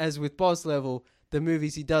as with Boss Level, the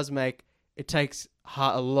movies he does make, it takes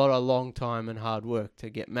a long time and hard work to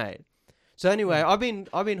get made. So anyway, I've been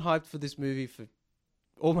hyped for this movie for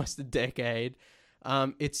almost a decade.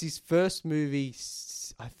 It's his first movie,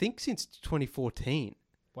 I think, since 2014.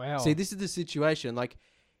 Wow. See, this is the situation. Like,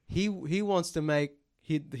 he wants to make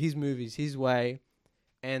his movies his way,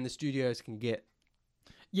 and the studios can get.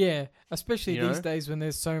 Yeah, especially You know? these days when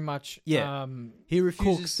there's so much. Yeah. He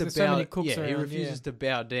refuses cooks. to There's so bow. many cooks he around, refuses yeah. to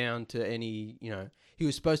bow down to any. He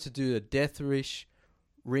was supposed to do a Death Wish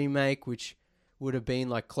remake, which would have been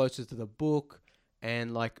like closer to the book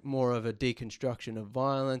and like more of a deconstruction of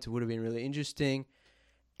violence. It would have been really interesting.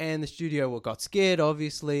 And the studio got scared,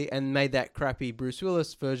 obviously, and made that crappy Bruce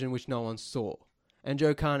Willis version, which no one saw. And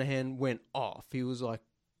Joe Carnahan went off. He was like,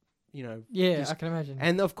 Yeah, just- I can imagine.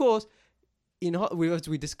 and of course, as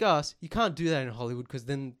we discussed, you can't do that in Hollywood, because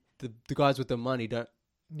then the guys with the money don't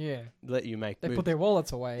yeah, let you make they movies. put their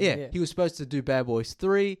wallets away. Yeah, he was supposed to do Bad Boys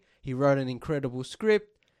 3. He wrote an incredible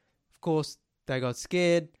script. Of course, they got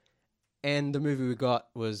scared, and the movie we got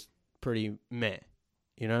was pretty meh,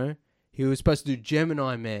 He was supposed to do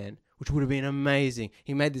Gemini Man, which would have been amazing.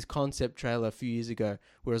 He made this concept trailer a few years ago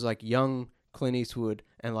where it was like young Clint Eastwood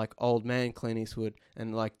and like old man Clint Eastwood,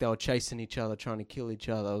 and like they were chasing each other, trying to kill each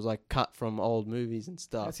other. It was like cut from old movies and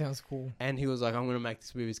stuff. That sounds cool. And he was like, I'm going to make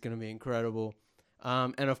this movie. It's going to be incredible.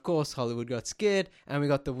 And of course, Hollywood got scared, and we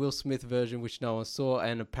got the Will Smith version, which no one saw,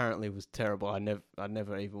 and apparently was terrible. I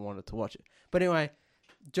never even wanted to watch it. But anyway,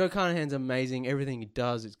 Joe Carnahan's amazing. Everything he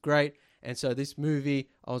does is great. And so this movie,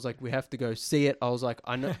 I was like, we have to go see it. I was like,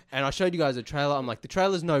 I know, and I showed you guys a trailer. I'm like, the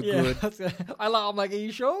trailer's no good. I'm like, are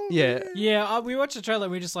you sure? Yeah. Yeah, we watched the trailer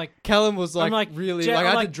and we are just like, Callum was like, I'm like, really, Ja- like, I'm I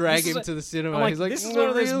had like, to drag this is him like- to the cinema. I'm like, He's like, this is one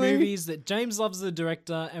of those really? movies that James loves the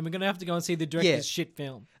director, and we're gonna have to go and see the director's shit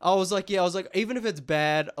film. I was like, even if it's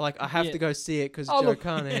bad, like, I have Yeah. to go see it because Oh, Joe look.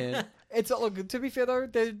 Carnahan. It's look. To be fair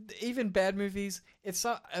though, even bad movies.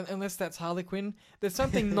 Unless that's Harley Quinn. There's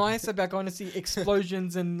something nice about going to see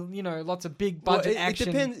explosions and lots of big budget action.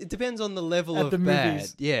 It depends on the level at of the bad.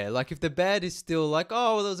 movies. Yeah, like if the bad is still like,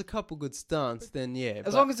 oh, well, there was a couple good stunts, then yeah.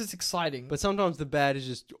 As long as it's exciting. But sometimes the bad is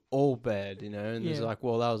just all bad, and it's Yeah. like,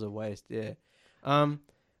 well, that was a waste. Yeah.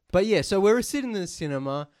 But yeah, so we were sitting in the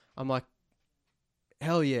cinema. I'm like,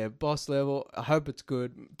 hell yeah, Boss Level. I hope it's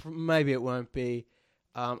good. Maybe it won't be.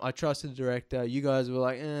 I trusted the director. You guys were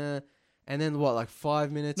like, eh. And then what, like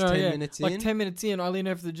 5 minutes, 10 minutes in? Like 10 minutes in, I lean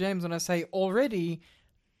over to James and I say, already,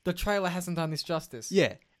 the trailer hasn't done this justice.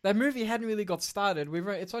 Yeah. That movie hadn't really got started.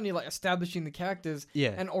 It's only like establishing the characters.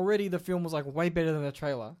 Yeah. And already the film was like way better than the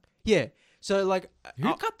trailer. Yeah. So like,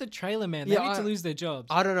 Who cut the trailer, man? They Yeah, need to lose their jobs.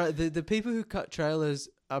 I don't know. The people who cut trailers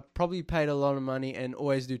are probably paid a lot of money and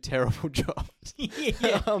always do terrible jobs.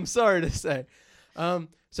 Yeah. I'm sorry to say.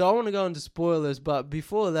 So I want to go into spoilers, but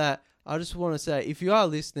before that, I just want to say, if you are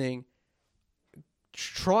listening,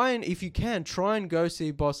 if you can, try and go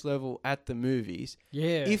see Boss Level at the movies.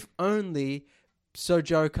 Yeah. If only so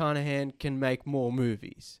Joe Carnahan can make more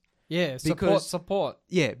movies. Yeah, Because- support.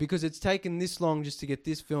 Yeah, because it's taken this long just to get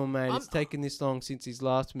this film made. I'm- It's taken this long since his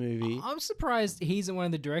last movie. I'm surprised he's one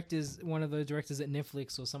of the directors at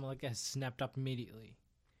Netflix or something like that snapped up immediately.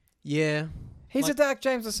 Yeah. He's Like- like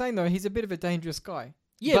James was saying though, he's a bit of a dangerous guy.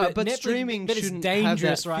 Yeah, but Netflix, streaming but it's shouldn't have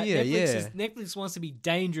dangerous, that right? fear, Netflix wants to be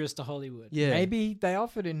dangerous to Hollywood. Yeah. Maybe they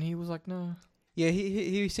offered it and he was like, no. Yeah,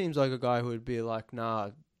 he seems like a guy who would be like,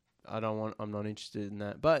 nah, I'm not interested in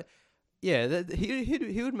that. But yeah,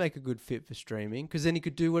 he would make a good fit for streaming because then he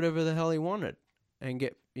could do whatever the hell he wanted and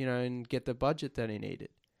get the budget that he needed.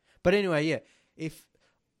 But anyway, yeah, if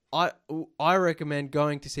I recommend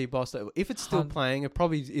going to see Boss Lady. If it's still playing, it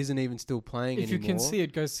probably isn't even still playing If anymore. you can see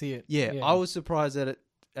it, go see it. Yeah, I was surprised that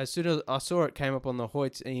as soon as I saw it came up on the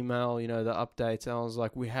Hoyt's email, the updates, and I was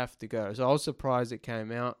like, we have to go. So I was surprised it came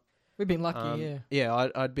out. We've been lucky, yeah. Yeah,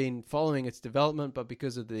 I'd been following its development, but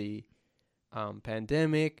because of the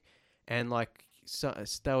pandemic and it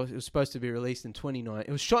was supposed to be released in 2019.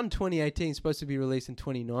 It was shot in 2018, supposed to be released in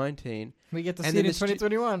 2019. We get to see it in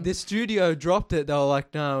 2021. The studio dropped it. They were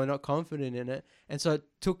like, no, we're not confident in it. And so it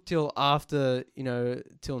took till after,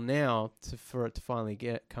 till now for it to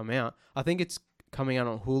finally come out. I think it's coming out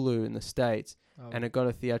on Hulu in the States, and it got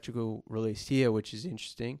a theatrical release here, which is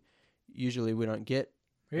interesting. Usually we don't get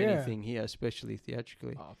anything here, especially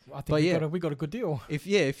theatrically. I think we got a good deal. If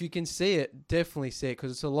you can see it, definitely see it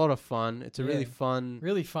because it's a lot of fun. It's a really fun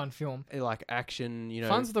film. Like action,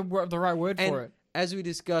 Fun's the right word for it. As we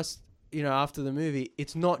discussed, after the movie,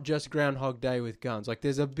 it's not just Groundhog Day with guns. Like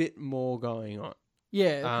there's a bit more going on.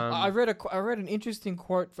 Yeah, I read an interesting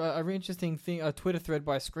quote, a Twitter thread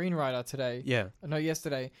by a screenwriter today. Yeah,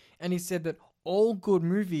 yesterday, and he said that all good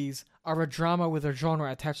movies are a drama with a genre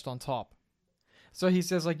attached on top. So he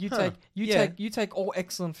says, like, you take all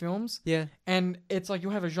excellent films, and it's like you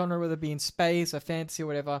have a genre, whether it be in space or fantasy or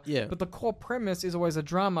whatever, but the core premise is always a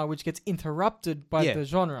drama which gets interrupted by the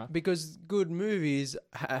genre. Because good movies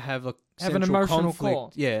have an emotional conflict.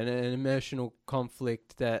 core. Yeah, an emotional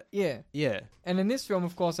conflict that... Yeah. And in this film,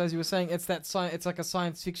 of course, as you were saying, it's like a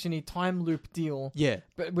science fiction-y time loop deal. Yeah.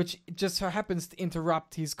 But which just so happens to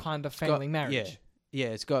interrupt his kind of failing marriage. Yeah,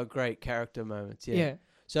 it's got great character moments. Yeah.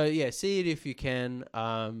 So, see it if you can.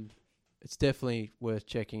 It's definitely worth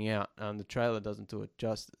checking out. The trailer doesn't do it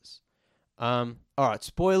justice. All right,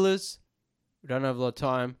 spoilers. We don't have a lot of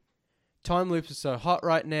time. Time loops are so hot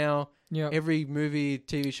right now. Yeah. Every movie,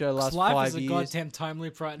 TV show lasts 5 years. Life is a goddamn time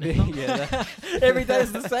loop right now. Every day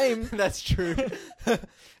is the same. That's true.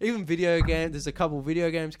 Even video games. There's a couple video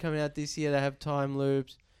games coming out this year that have time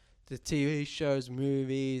loops. The TV shows,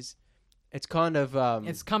 movies. It's kind of...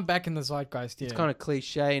 it's come back in the zeitgeist, It's kind of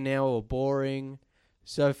cliche now or boring.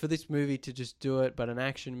 So for this movie to just do it, but an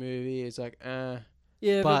action movie is like,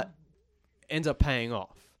 Yeah, but ends up paying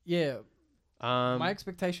off. Yeah. My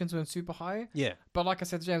expectations weren't super high. Yeah. But like I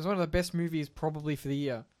said, James, one of the best movies probably for the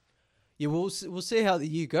year. Yeah, we'll see how the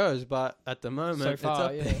year goes, but at the moment, so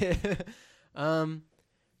far, it's up there.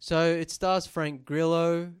 So it stars Frank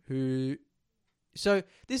Grillo, who... So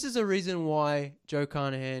this is a reason why Joe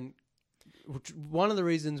Carnahan... One of the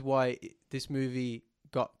reasons why this movie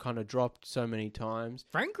got kind of dropped so many times.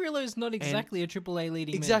 Frank Grillo's not exactly a AAA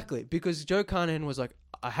leading man. Exactly, because Joe Carnahan was like,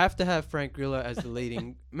 I have to have Frank Grillo as the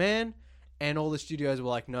leading man, and all the studios were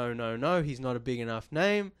like, no, he's not a big enough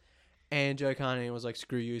name, and Joe Carnahan was like,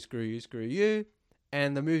 screw you,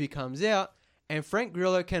 and the movie comes out, and Frank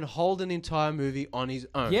Grillo can hold an entire movie on his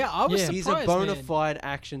own. Yeah, I was surprised, he's a bona fide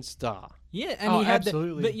action star. Yeah, and he had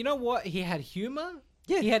absolutely. But you know what? He had humor.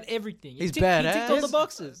 Yeah. He had everything. He's badass. badass. He ticked all the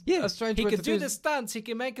boxes. Yeah. He could do the stunts. He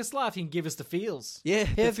can make us laugh. He can give us the feels. Yeah,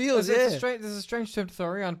 the feels, there's a strange term to throw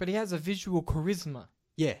around, but he has a visual charisma.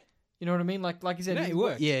 Yeah. You know what I mean? Like you said, he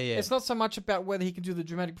works. Yeah. It's not so much about whether he can do the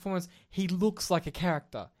dramatic performance. He looks like a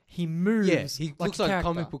character. He moves. Yeah, he looks like a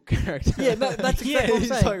comic book character. Yeah, that's exactly what I'm he's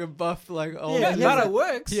saying. like a buff, like old. Yeah, but it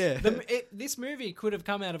works. Yeah. This movie could have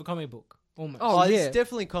come out of a comic book. Almost. Oh, yeah. It's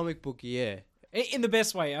definitely comic book. Yeah. In the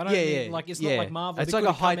best way. I don't mean like it's not like Marvel. It's like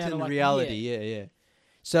a heightened reality. Yeah.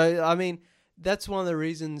 So I mean, that's one of the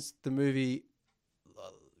reasons the movie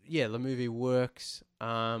works.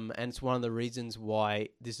 And it's one of the reasons why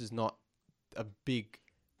this is not a big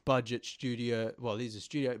budget studio. Well, it is a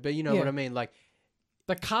studio, but you know what I mean. Like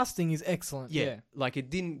the casting is excellent. Yeah. Like it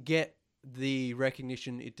didn't get the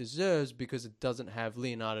recognition it deserves because it doesn't have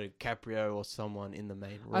Leonardo DiCaprio or someone in the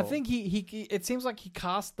main role. I think he it seems like he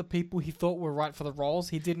cast the people he thought were right for the roles.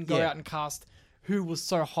 He didn't go out and cast who was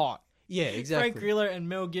so hot. Yeah, exactly. Frank Grillo and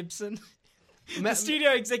Mel Gibson. The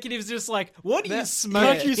studio executive's just like, what are you Can't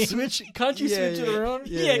smoking? you switch it around?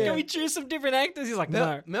 Yeah, can we choose some different actors? He's like,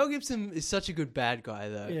 no. Mel Gibson is such a good bad guy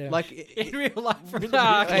though. Yeah. Like in real life, for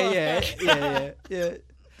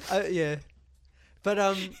yeah. But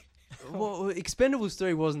well, Expendables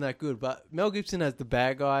 3 wasn't that good, but Mel Gibson as the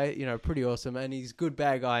bad guy, pretty awesome, and he's good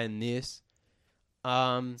bad guy in this.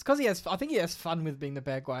 It's because I think he has fun with being the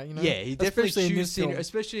bad guy. You know. Yeah, he definitely Especially in this shoots in, film.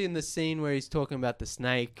 especially in the scene where he's talking about the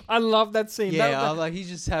snake. I love that scene. Yeah, like he's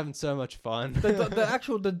just having so much fun.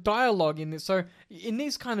 the dialogue in this. So in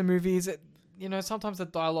these kind of movies, sometimes the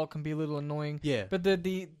dialogue can be a little annoying. Yeah. But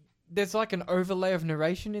there's like an overlay of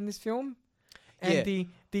narration in this film, and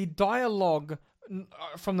the dialogue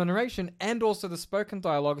from the narration and also the spoken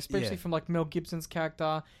dialogue, especially from like Mel Gibson's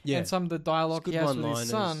character and some of the dialogue he has with his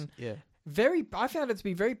son. Yeah. I found it to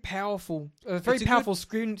be very powerful,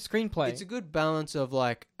 screenplay. It's a good balance of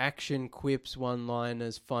like action quips,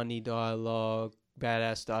 one-liners, funny dialogue,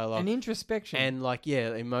 badass dialogue, and introspection, and like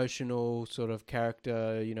emotional sort of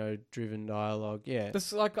character, driven dialogue. Yeah,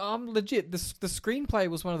 this I'm legit. The screenplay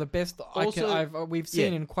was one of the best we've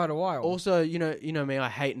seen in quite a while. Also, me, I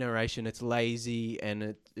hate narration. It's lazy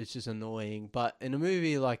and it's just annoying. But in a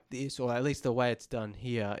movie like this, or at least the way it's done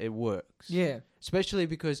here, it works. Yeah, especially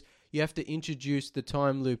because you have to introduce the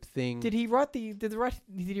time loop thing. Did he write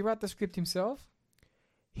the script himself?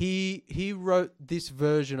 He wrote this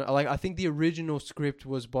version. Like, I think the original script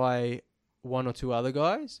was by one or two other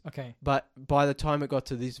guys. Okay. But by the time it got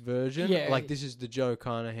to this version, this is the Joe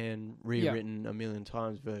Carnahan rewritten a million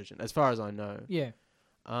times version, as far as I know. Yeah.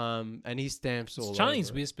 And he stamps all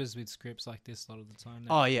Chinese over it. whispers with scripts like this a lot of the time.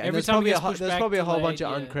 Oh yeah, every and time there's probably a whole bunch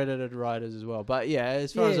of uncredited writers as well. But yeah,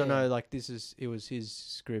 as far as I know, like it was his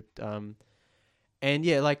script. And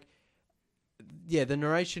the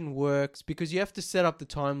narration works because you have to set up the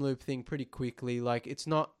time loop thing pretty quickly. Like, it's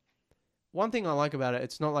not one thing I like about it.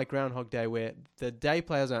 It's not like Groundhog Day where the day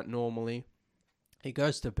plays out normally. He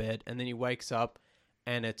goes to bed and then he wakes up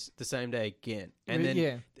and it's the same day again, and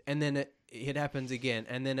then it happens again,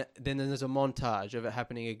 and then there's a montage of it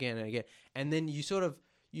happening again and again, and then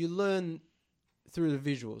you learn through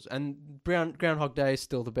the visuals. And Groundhog Day is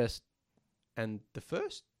still the best and the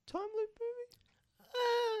first time loop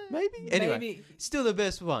movie, maybe. Anyway, still the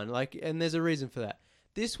best one. Like, and there's a reason for that.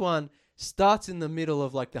 This one starts in the middle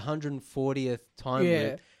of like the 140th time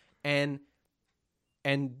loop, and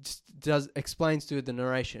explains to the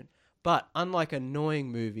narration. But unlike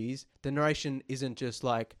annoying movies, the narration isn't just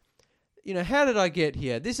like, how did I get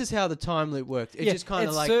here? This is how the time loop works. It's just kind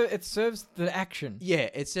of like... it serves the action. Yeah,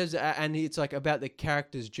 it serves... And it's like about the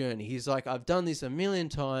character's journey. He's like, I've done this a million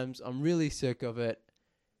times. I'm really sick of it.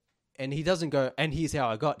 And he doesn't go, and here's how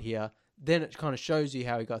I got here. Then it kind of shows you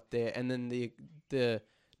how he got there. And then the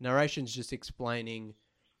narration's just explaining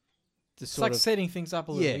the it's like setting things up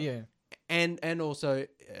a little bit, yeah. And also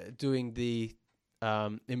doing the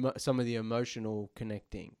some of the emotional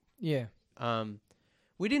connecting. Yeah.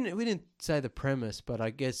 We didn't say the premise, but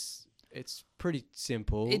I guess it's pretty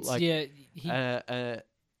simple. It's like,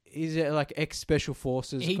 he's like ex-special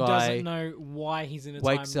forces he guy. He doesn't know why he's in a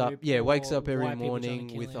time loop. Wakes up every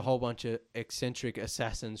morning with a whole bunch of eccentric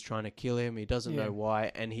assassins trying to kill him. He doesn't know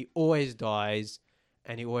why, and he always dies,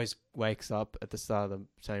 and he always wakes up at the start of the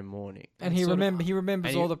same morning. And he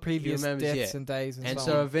remembers all the previous deaths and days and so on.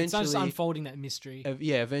 So eventually... It's just unfolding that mystery.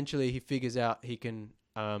 Eventually he figures out he can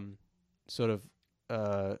sort of...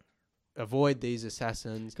 avoid these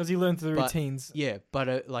assassins because he learned the routines. Yeah,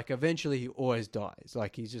 but eventually he always dies.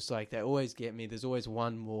 Like, he's just like, they always get me. There's always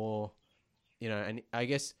one more, and I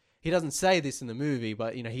guess he doesn't say this in the movie,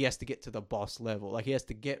 but he has to get to the boss level. Like, he has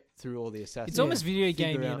to get through all the assassins. It's almost video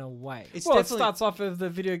game in a way. It starts off with the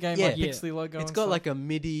video game Pixely logo. It's got like a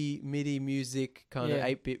MIDI music, kind of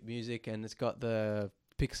 8-bit music, and it's got the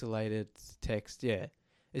pixelated text. Yeah.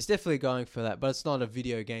 It's definitely going for that, but it's not a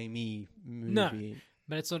video gamey movie. No,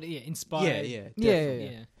 but it's sort of inspired.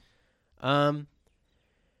 Yeah.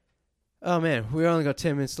 Oh man, we only got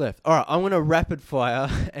 10 minutes left. All right, I'm gonna rapid fire,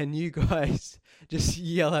 and you guys just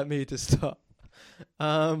yell at me to stop.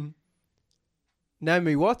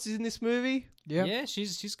 Naomi Watts is in this movie. Yeah,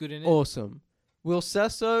 she's good in it. Awesome. Will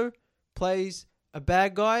Sasso plays a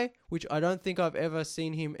bad guy, which I don't think I've ever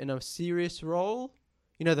seen him in a serious role.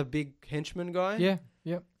 The big henchman guy. Yeah.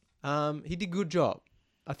 Yep. He did a good job.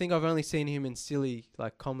 I think I've only seen him in silly,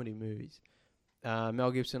 like, comedy movies.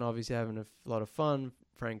 Mel Gibson obviously having a lot of fun.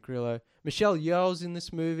 Frank Grillo. Michelle Yeoh's in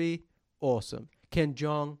this movie. Awesome. Ken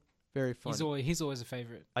Jeong, very funny. He's always a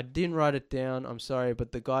favorite. I didn't write it down. I'm sorry,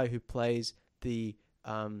 but the guy who plays the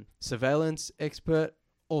surveillance expert,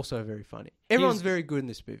 also very funny. Everyone's very good in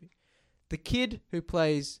this movie. The kid who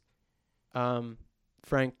plays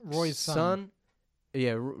Frank Roy's son.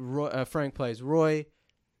 Yeah, Frank plays Roy.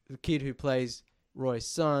 The kid who plays Roy's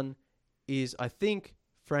son is, I think,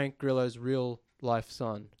 Frank Grillo's real life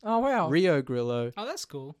son. Oh, wow. Rio Grillo. Oh, that's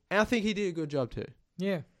cool. And I think he did a good job too.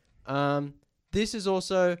 Yeah. This is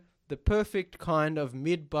also the perfect kind of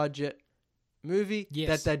mid-budget movie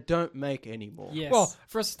Yes. that they don't make anymore. Yes. Well,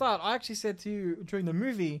 for a start, I actually said to you during the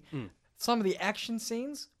movie, Mm. some of the action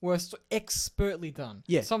scenes were expertly done.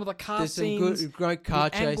 Yeah. Some of the car There's some scenes. great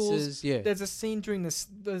car the angles, chases. Yeah. There's a scene during this.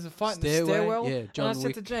 There's a fight in the Stairway, stairwell. yeah, and John I said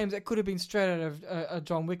Wick. to James, it could have been straight out of a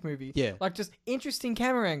John Wick movie. Yeah. Like just interesting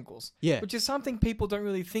camera angles. Yeah. Which is something people don't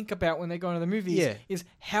really think about when they go into the movies. Yeah. Is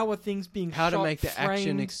how are things being How shot, to make the action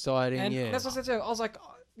framed. exciting. And yeah. that's what I said to her. I was like,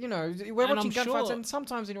 you know, we're And watching I'm gunfights, sure- and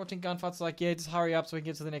sometimes when you're watching gunfights, it's like, yeah, just hurry up so we can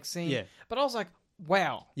get to the next scene. Yeah. But I was like,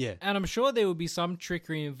 wow. Yeah. and I'm sure there will be some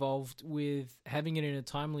trickery involved with having it in a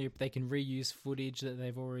time loop. They can reuse footage that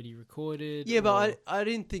they've already recorded. Yeah, or- but I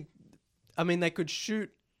didn't think. I mean, they could shoot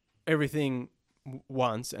everything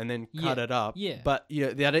once and then cut Yeah, it up. yeah. But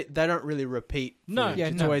they don't really repeat. No, footage. yeah,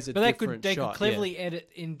 It's no. always a But they different could shot. yeah. cleverly edit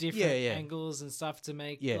in different Yeah, yeah. angles and stuff to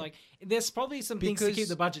make Yeah. like there's probably some things to keep Because-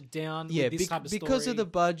 the budget down Yeah, with this type of because story. of the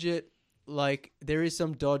budget, like there is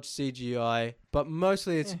some dodge CGI, but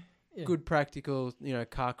mostly it's Yeah. good practical,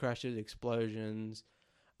 car crashes, explosions.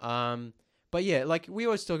 But yeah, like we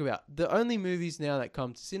always talk about, the only movies now that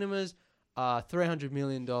come to cinemas are $300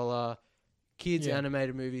 million kids Yeah.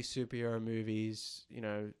 animated movies, superhero movies,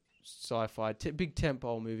 sci-fi, big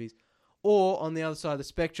tentpole movies, or on the other side of the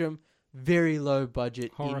spectrum, very low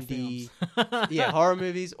budget Horror indie, films. yeah, horror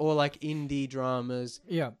movies or like indie dramas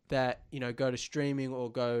Yeah. that go to streaming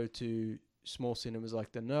or go to small cinemas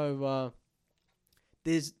like the Nova.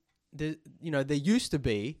 There used to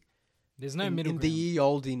be There's no in middle the ye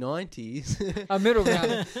olde 90s. A middle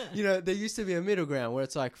ground. There used to be a middle ground where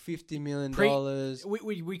it's like $50 million.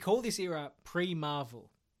 we call this era pre-Marvel.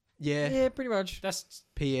 Yeah, Yeah, pretty much. That's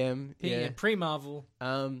PM. Yeah, pre-Marvel.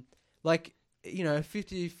 like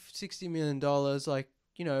 $50, $60 million. Like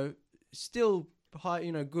still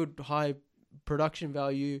high. Good high production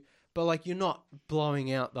value, but like you're not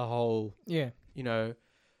blowing out the whole. Yeah.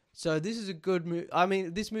 So this is a good movie. I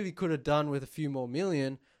mean, this movie could have done with a few more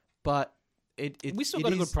million, but We still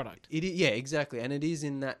got a good product. Yeah, exactly, and it is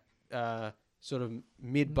in that sort of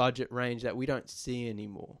mid-budget range that we don't see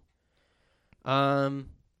anymore.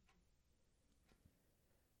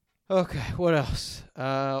 Okay, what else?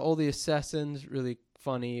 All the assassins, really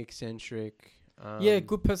funny, eccentric. Yeah,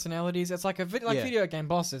 good personalities. It's like yeah. video game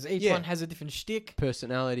bosses. Each Yeah. one has a different shtick,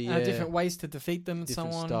 personality, yeah, different ways to defeat them, and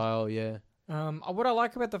different so on. style, yeah. What I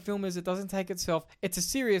like about the film is it doesn't take itself. It's a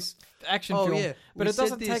serious action Oh film, yeah, but we it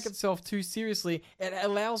doesn't said take this- itself too seriously. It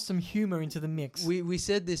allows some humor into the mix. We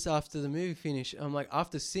said this after the movie finished. I'm like,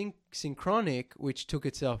 after Synchronic, which took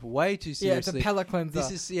itself way too yeah, it's a seriously. palate cleanser.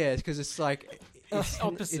 This is because it's like it's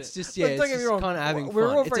Opposite. It's just But don't it's get me just wrong, kind of having we're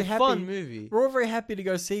fun. all It's very a fun happy. movie. We're all very happy to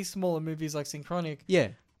go see smaller movies like Synchronic, Yeah,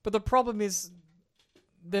 but the problem is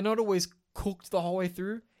they're not always cooked the whole way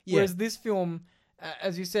through. Yeah. Whereas this film,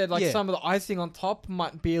 as you said, like Yeah. some of the icing on top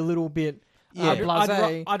might be a little bit Yeah.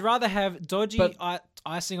 blasé. I'd rather have dodgy But-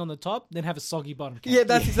 icing on the top than have a soggy bottom. Cake. Yeah,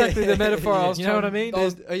 that's exactly the metaphor I was You know trying, what I mean? I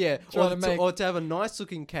was yeah, trying or to make. or to have a nice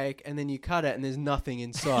looking cake and then you cut it and there's nothing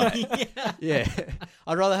inside. yeah. Yeah,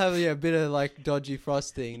 I'd rather have a bit of like dodgy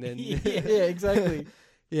frosting than Yeah. Yeah, exactly.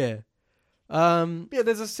 yeah. Yeah,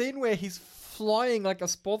 there's a scene where he's flying like a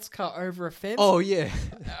sports car over a fence. Oh yeah,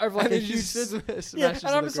 over like and a it huge just fence. smashes Yeah, and to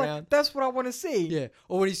I'm the just ground. like, that's what I want to see. Yeah,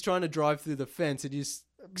 or when he's trying to drive through the fence, it just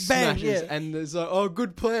Bang, smashes, yeah. and there's like, oh,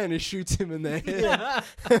 good plan. It shoots him in the head. Yeah.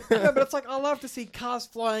 Yeah, but it's like I love to see cars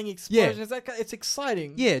flying, explosions. It's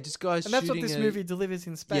exciting. Yeah, just guys and that's what shooting this at- movie delivers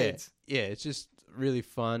in spades. Yeah, it's just really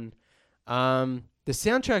fun. The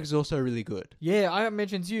soundtrack is also really good. Yeah, I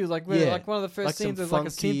mentioned to you like where, Yeah. like one of the first Like some scenes is like a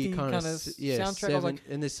funky synthy kind of soundtrack. I was like,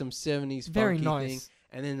 and there's some 70s very funky nice. thing,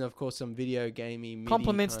 and then of course some video gamey MIDI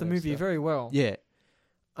Complements the kind of movie stuff. very well. Yeah.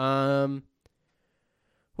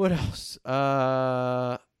 What else?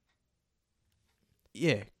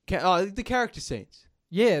 Yeah. The character scenes.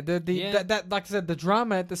 Yeah, Yeah. that like I said, the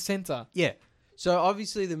drama at the center. Yeah. So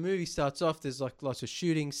obviously the movie starts off. There's like lots of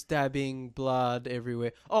shooting, stabbing, blood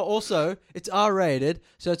everywhere. Oh, also it's R-rated,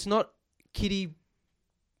 so it's not kiddie.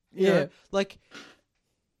 You know, like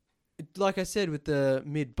I said with the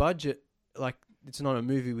mid-budget, like it's not a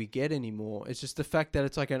movie we get anymore. It's just the fact that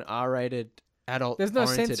it's like an R-rated, There's no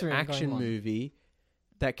adult-oriented censoring action going on. movie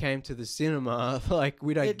that came to the cinema. Like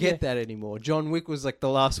we don't get yeah. that anymore. John Wick was like the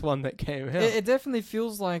last one that came out. It definitely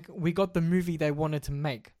feels like we got the movie they wanted to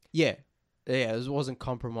make. Yeah. Yeah, it wasn't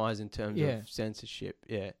compromised in terms Yeah. of censorship.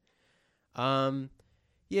 Yeah.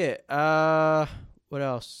 What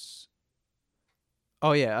else?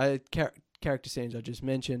 Oh yeah, character scenes I just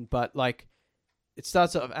mentioned, but like it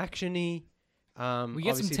starts off actiony. We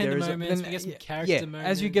get some obviously tender there is a- moments. then, We get some yeah, character yeah, moments.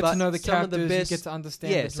 As you get But to know the some of the characters, best- you get to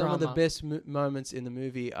understand yeah, the some drama. of the best moments in the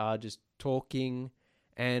movie are just talking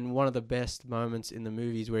And one of the best moments in the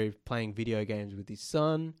movie is where he's playing video games with his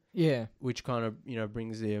son, Yeah. which kind of,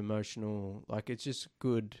 brings the emotional, like, it's just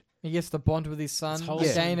good. He gets the bond with his son It's wholesome.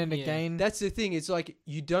 again and Yeah. again. That's the thing. It's like,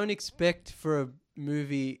 you don't expect for a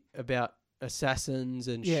movie about assassins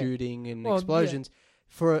and Yeah. shooting and Well, explosions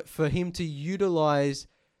for him to utilize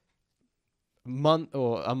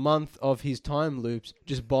a month of his time loops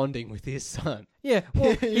just bonding with his son. Yeah.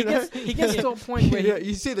 Well, he gets to a point where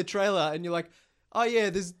you see the trailer and you're like, oh yeah,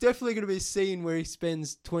 there's definitely going to be a scene where he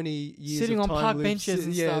spends 20 years sitting of on time park loops, benches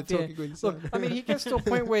and stuff. talking Yeah. with his Look, son. I mean, he gets to a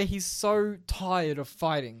point where he's so tired of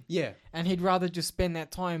fighting, yeah. and he'd rather just spend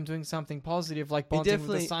that time doing something positive, like bonding with the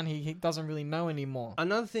definitely- son he doesn't really know anymore.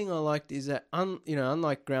 Another thing I liked is that,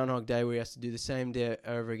 unlike Groundhog Day, where he has to do the same day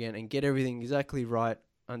over again and get everything exactly right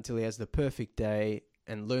until he has the perfect day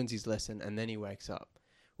and learns his lesson, and then he wakes up.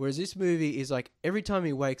 Whereas this movie is like, every time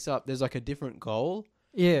he wakes up, there's like a different goal.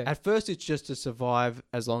 Yeah. At first, it's just to survive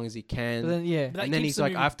as long as he can. But then, yeah. But that And then keeps he's the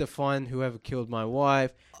like, movie- I have to find whoever killed my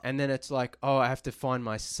wife. And then it's like, oh, I have to find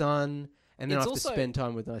my son. And then It's I have also- to spend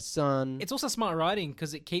time with my son. It's also smart writing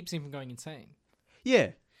because it keeps him from going insane.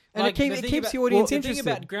 Yeah. And Like, it the thing keeps about- the audience The interested.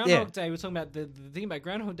 thing about Groundhog Day, we're talking about the thing about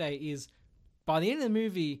Groundhog Day is by the end of the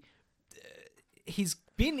movie, he's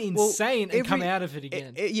been insane and come out of it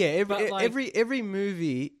again. But like- every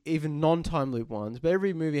movie, even non-time loop ones, but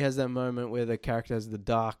every movie has that moment where the character has the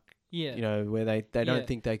dark, yeah. where they Yeah. don't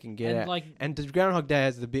think they can get And out. like And the Groundhog Day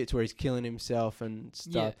has the bits where he's killing himself and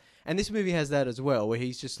stuff. And this movie has that as well, where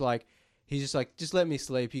he's just like, just let me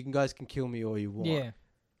sleep. You guys can kill me all you want. Yeah.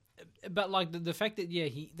 but like the fact that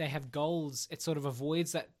they have goals, it sort of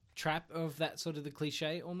avoids that trap of that sort of the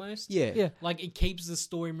cliche almost. Yeah. Yeah. Like it keeps the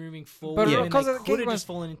story moving forward. But and because they of the could have keep just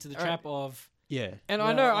fallen into the Alright. trap of Yeah. And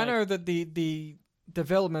Well, I know that the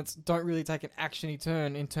developments don't really take an actiony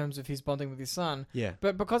turn in terms of his bonding with his son. Yeah.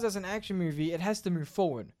 But because it's an action movie, it has to move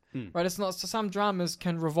forward. Mm. Right? It's not. So some dramas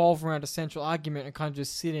can revolve around a central argument and kind of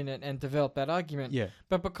just sit in it and develop that argument. Yeah.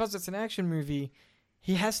 But because it's an action movie,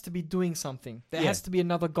 he has to be doing something. There Yeah. has to be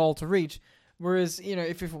another goal to reach. Whereas,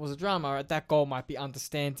 if it was a drama, right, that goal might be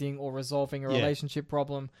understanding or resolving a Yeah. relationship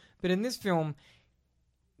problem. But in this film,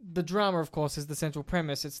 the drama, of course, is the central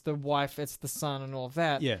premise. It's the wife, it's the son, and all of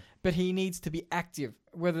that. Yeah. But he needs to be active,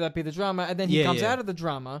 whether that be the drama, and then he Yeah, comes yeah. out of the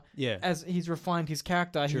drama Yeah. as he's refined his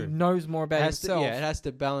character. True. He knows more about It has himself. it has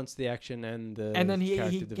to balance the action and the And then he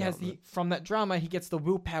character has development. from that drama, he gets the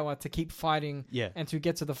willpower to keep fighting Yeah. and to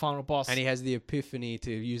get to the final boss. And he has the epiphany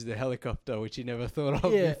to use the helicopter, which he never thought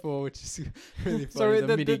of Yeah. before, which is really So funny.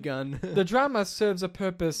 the the- minigun. The drama serves a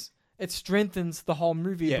purpose. It strengthens the whole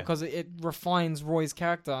movie Yeah. because it refines Roy's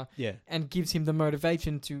character yeah, and gives him the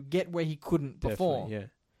motivation to get where he couldn't before. definitely.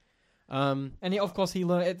 Yeah. And of course, he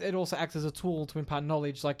learned. It also acts as a tool to impart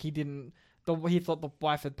knowledge. Like he thought the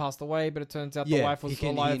wife had passed away, but it turns out the Yeah, wife was he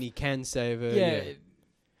can, alive. and he can save her. Yeah,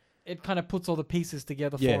 it kind of puts all the pieces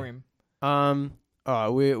together Yeah. for him. All right,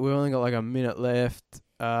 we only got like a minute left.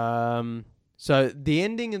 So the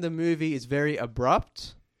ending of the movie is very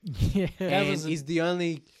abrupt, Yeah, and is the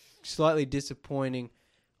only slightly disappointing.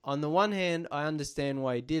 On the one hand, I understand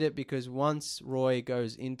why he did it, because once Roy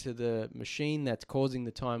goes into the machine that's causing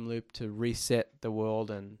the time loop to reset the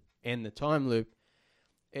world and end the time loop,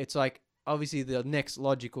 it's like, obviously the next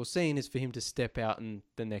logical scene is for him to step out and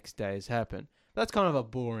the next day has happened. That's kind of a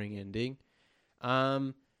boring ending.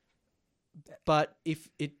 But if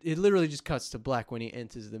it literally just cuts to black when he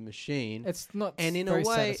enters the machine. it's not. And in very a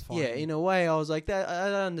way, satisfying. in a way, I was like, that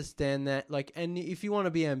I understand that. Like, and if you want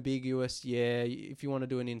to be ambiguous, yeah. If you want to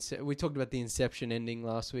do we talked about the Inception ending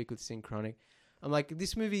last week with Synchronic. I'm like,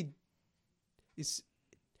 this movie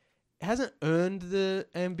hasn't earned the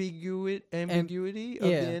ambiguity of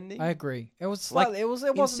the ending. I agree. It was Like, slightly. It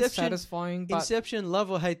wasn't Inception- satisfying, but Inception, love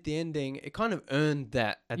or hate the ending, it kind of earned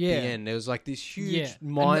that at the Yeah. end. There was like this huge Yeah. And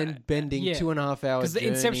mind-bending yeah. 2.5 hour because the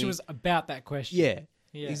journey. Inception was about that question. Yeah.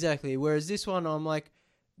 Yeah. Exactly. Whereas this one, I'm like,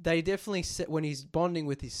 they definitely set, when he's bonding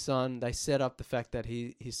with his son, they set up the fact that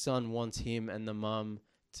his son wants him and the mum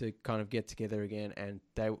to kind of get together again and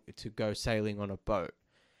to go sailing on a boat.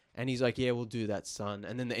 And he's like, yeah, we'll do that, son.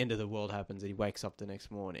 And then the end of the world happens and he wakes up the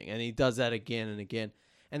next morning. And he does that again and again.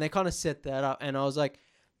 And they kind of set that up. And I was like,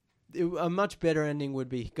 a much better ending would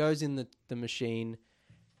be he goes in the machine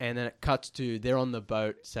and then it cuts to they're on the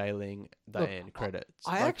boat sailing, the Look, end credits.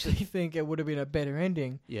 I Like, actually think it would have been a better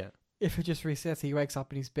ending yeah. if it just resets. He wakes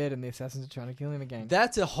up in his bed and the assassins are trying to kill him again.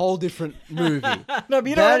 That's a whole different movie. No, but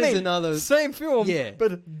you know That what I is mean. another. Same film, Yeah.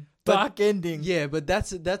 but dark ending. Yeah, but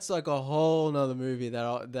that's like a whole nother movie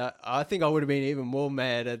that I think I would have been even more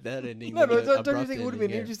mad at that ending. No, than but the don't you abrupt think it would have ending,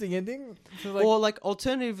 been an interesting ending? So, or like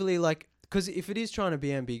alternatively, like because if it is trying to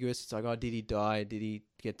be ambiguous, it's like, oh, did he die? Did he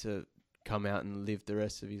get to come out and live the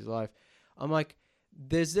rest of his life? I'm like,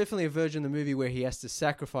 there's definitely a version of the movie where he has to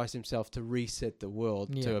sacrifice himself to reset the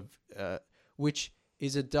world, which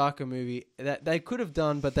is a darker movie that they could have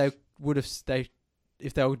done, but they would have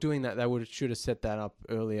if they were doing that, they should have set that up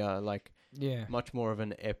earlier, like much more of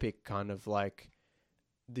an epic kind of like,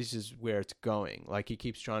 this is where it's going. Like he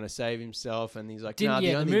keeps trying to save himself, and he's like, the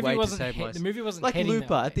only way to save myself. The movie wasn't like heading Looper.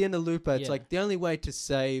 that way. At the end of Looper, it's like the only way to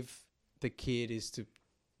save the kid is to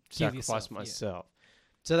Kill sacrifice yourself, myself.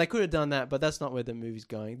 So they could have done that, but that's not where the movie's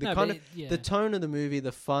going. The tone of the movie,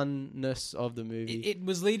 the funness of the movie, it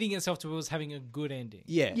was leading itself towards having a good ending.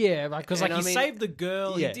 Yeah, like Because like he saved the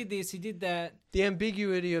girl, he did this, he did that. The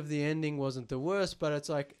ambiguity of the ending wasn't the worst, but it's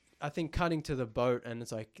like, I think cutting to the boat and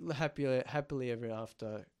it's like happily ever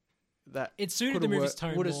after. That it suited the movie's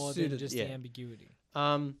tone more than just the ambiguity.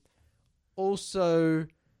 Also,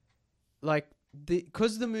 like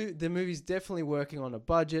because the movie's definitely working on a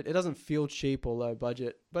budget. It doesn't feel cheap or low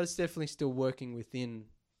budget, but it's definitely still working within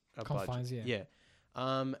a confines, budget. Yeah.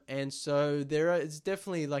 And so it's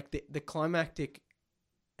definitely like the climactic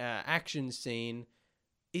action scene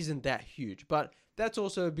isn't that huge, but that's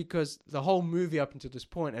also because the whole movie up until this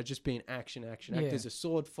point has just been action. There's a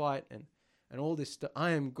sword fight and all this stuff.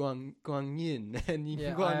 I am Guang Yin, and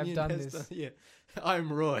I have done this.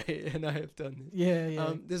 I'm Roy, and I have done this.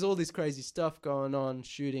 Yeah. There's all this crazy stuff going on,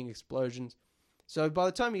 shooting, explosions. So by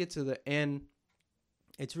the time you get to the end,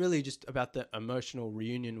 it's really just about the emotional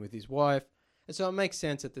reunion with his wife. And so it makes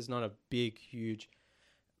sense that there's not a big, huge...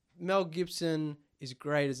 Mel Gibson is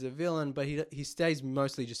great as a villain, but he stays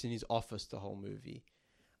mostly just in his office the whole movie.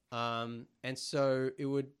 And so it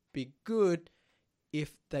would be good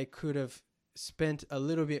if they could have spent a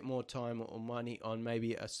little bit more time or money on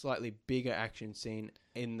maybe a slightly bigger action scene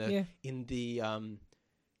in the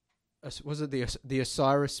was it the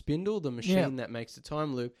Osiris spindle, the machine that makes the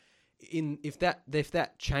time loop. If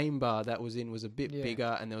that chamber that was in was a bit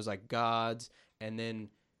bigger and there was like guards, and then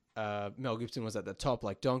Mel Gibson was at the top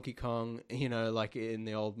like Donkey Kong, like in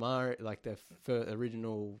the old Mario, like the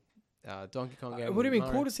original Donkey Kong game. It would have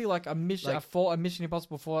been cool to see like a Mission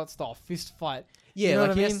Impossible Fallout style fist fight. Yeah, you know like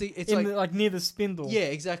what I mean? it's like near the spindle. Yeah,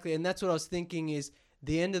 exactly. And that's what I was thinking is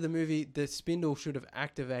the end of the movie, the spindle should have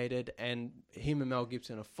activated, and him and Mel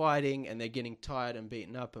Gibson are fighting, and they're getting tired and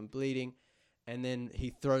beaten up and bleeding, and then he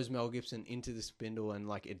throws Mel Gibson into the spindle and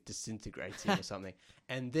like it disintegrates him or something.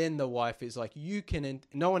 And then the wife is like,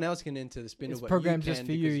 no one else can enter the spindle, It's but programmed you just can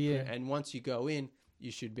for you, and once you go in,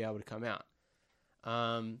 you should be able to come out.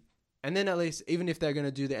 And then at least, even if they're going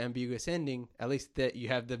to do the ambiguous ending, at least that you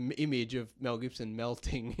have the image of Mel Gibson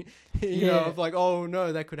melting, of like, oh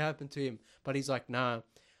no, that could happen to him. But he's like, nah.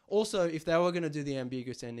 Also, if they were going to do the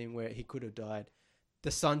ambiguous ending where he could have died, the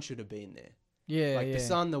son should have been there. Yeah, like the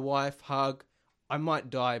son, the wife, hug. I might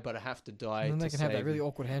die, but I have to die. And then they can have that really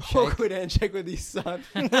awkward handshake. Awkward handshake with his son.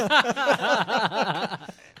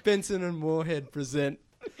 Benson and Moorhead present.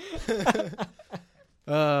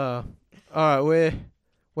 All right,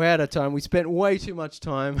 we're out of time. We spent way too much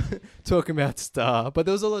time talking about Star, but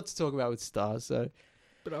there was a lot to talk about with Star. So,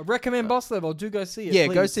 but I recommend Boss Level. Do go see it. Yeah,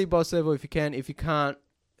 please. Go see Boss Level if you can. If you can't,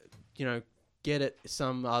 get it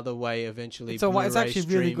some other way eventually. It's actually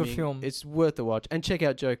a really good film. It's worth a watch. And check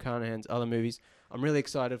out Joe Carnahan's other movies. I'm really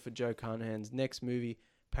excited for Joe Carnahan's next movie.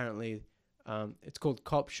 Apparently, it's called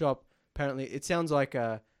Cop Shop. Apparently, it sounds like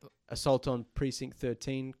a Assault on Precinct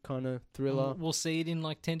 13 kind of thriller. We'll see it in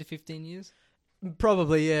like 10 to 15 years.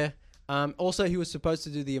 Probably, yeah. Also, he was supposed to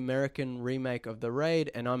do the American remake of The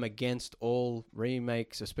Raid, and I'm against all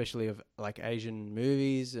remakes, especially of like Asian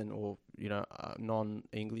movies or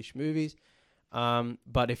non-English movies.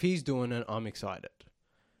 But if he's doing it, I'm excited.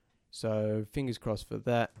 So fingers crossed for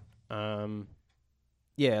that.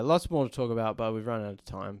 Lots more to talk about, but we've run out of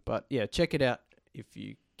time. But yeah, check it out if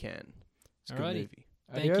you can. It's a good movie.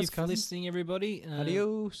 Thank you for listening, everybody.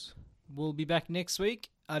 Adios. We'll be back next week.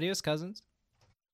 Adios, cousins.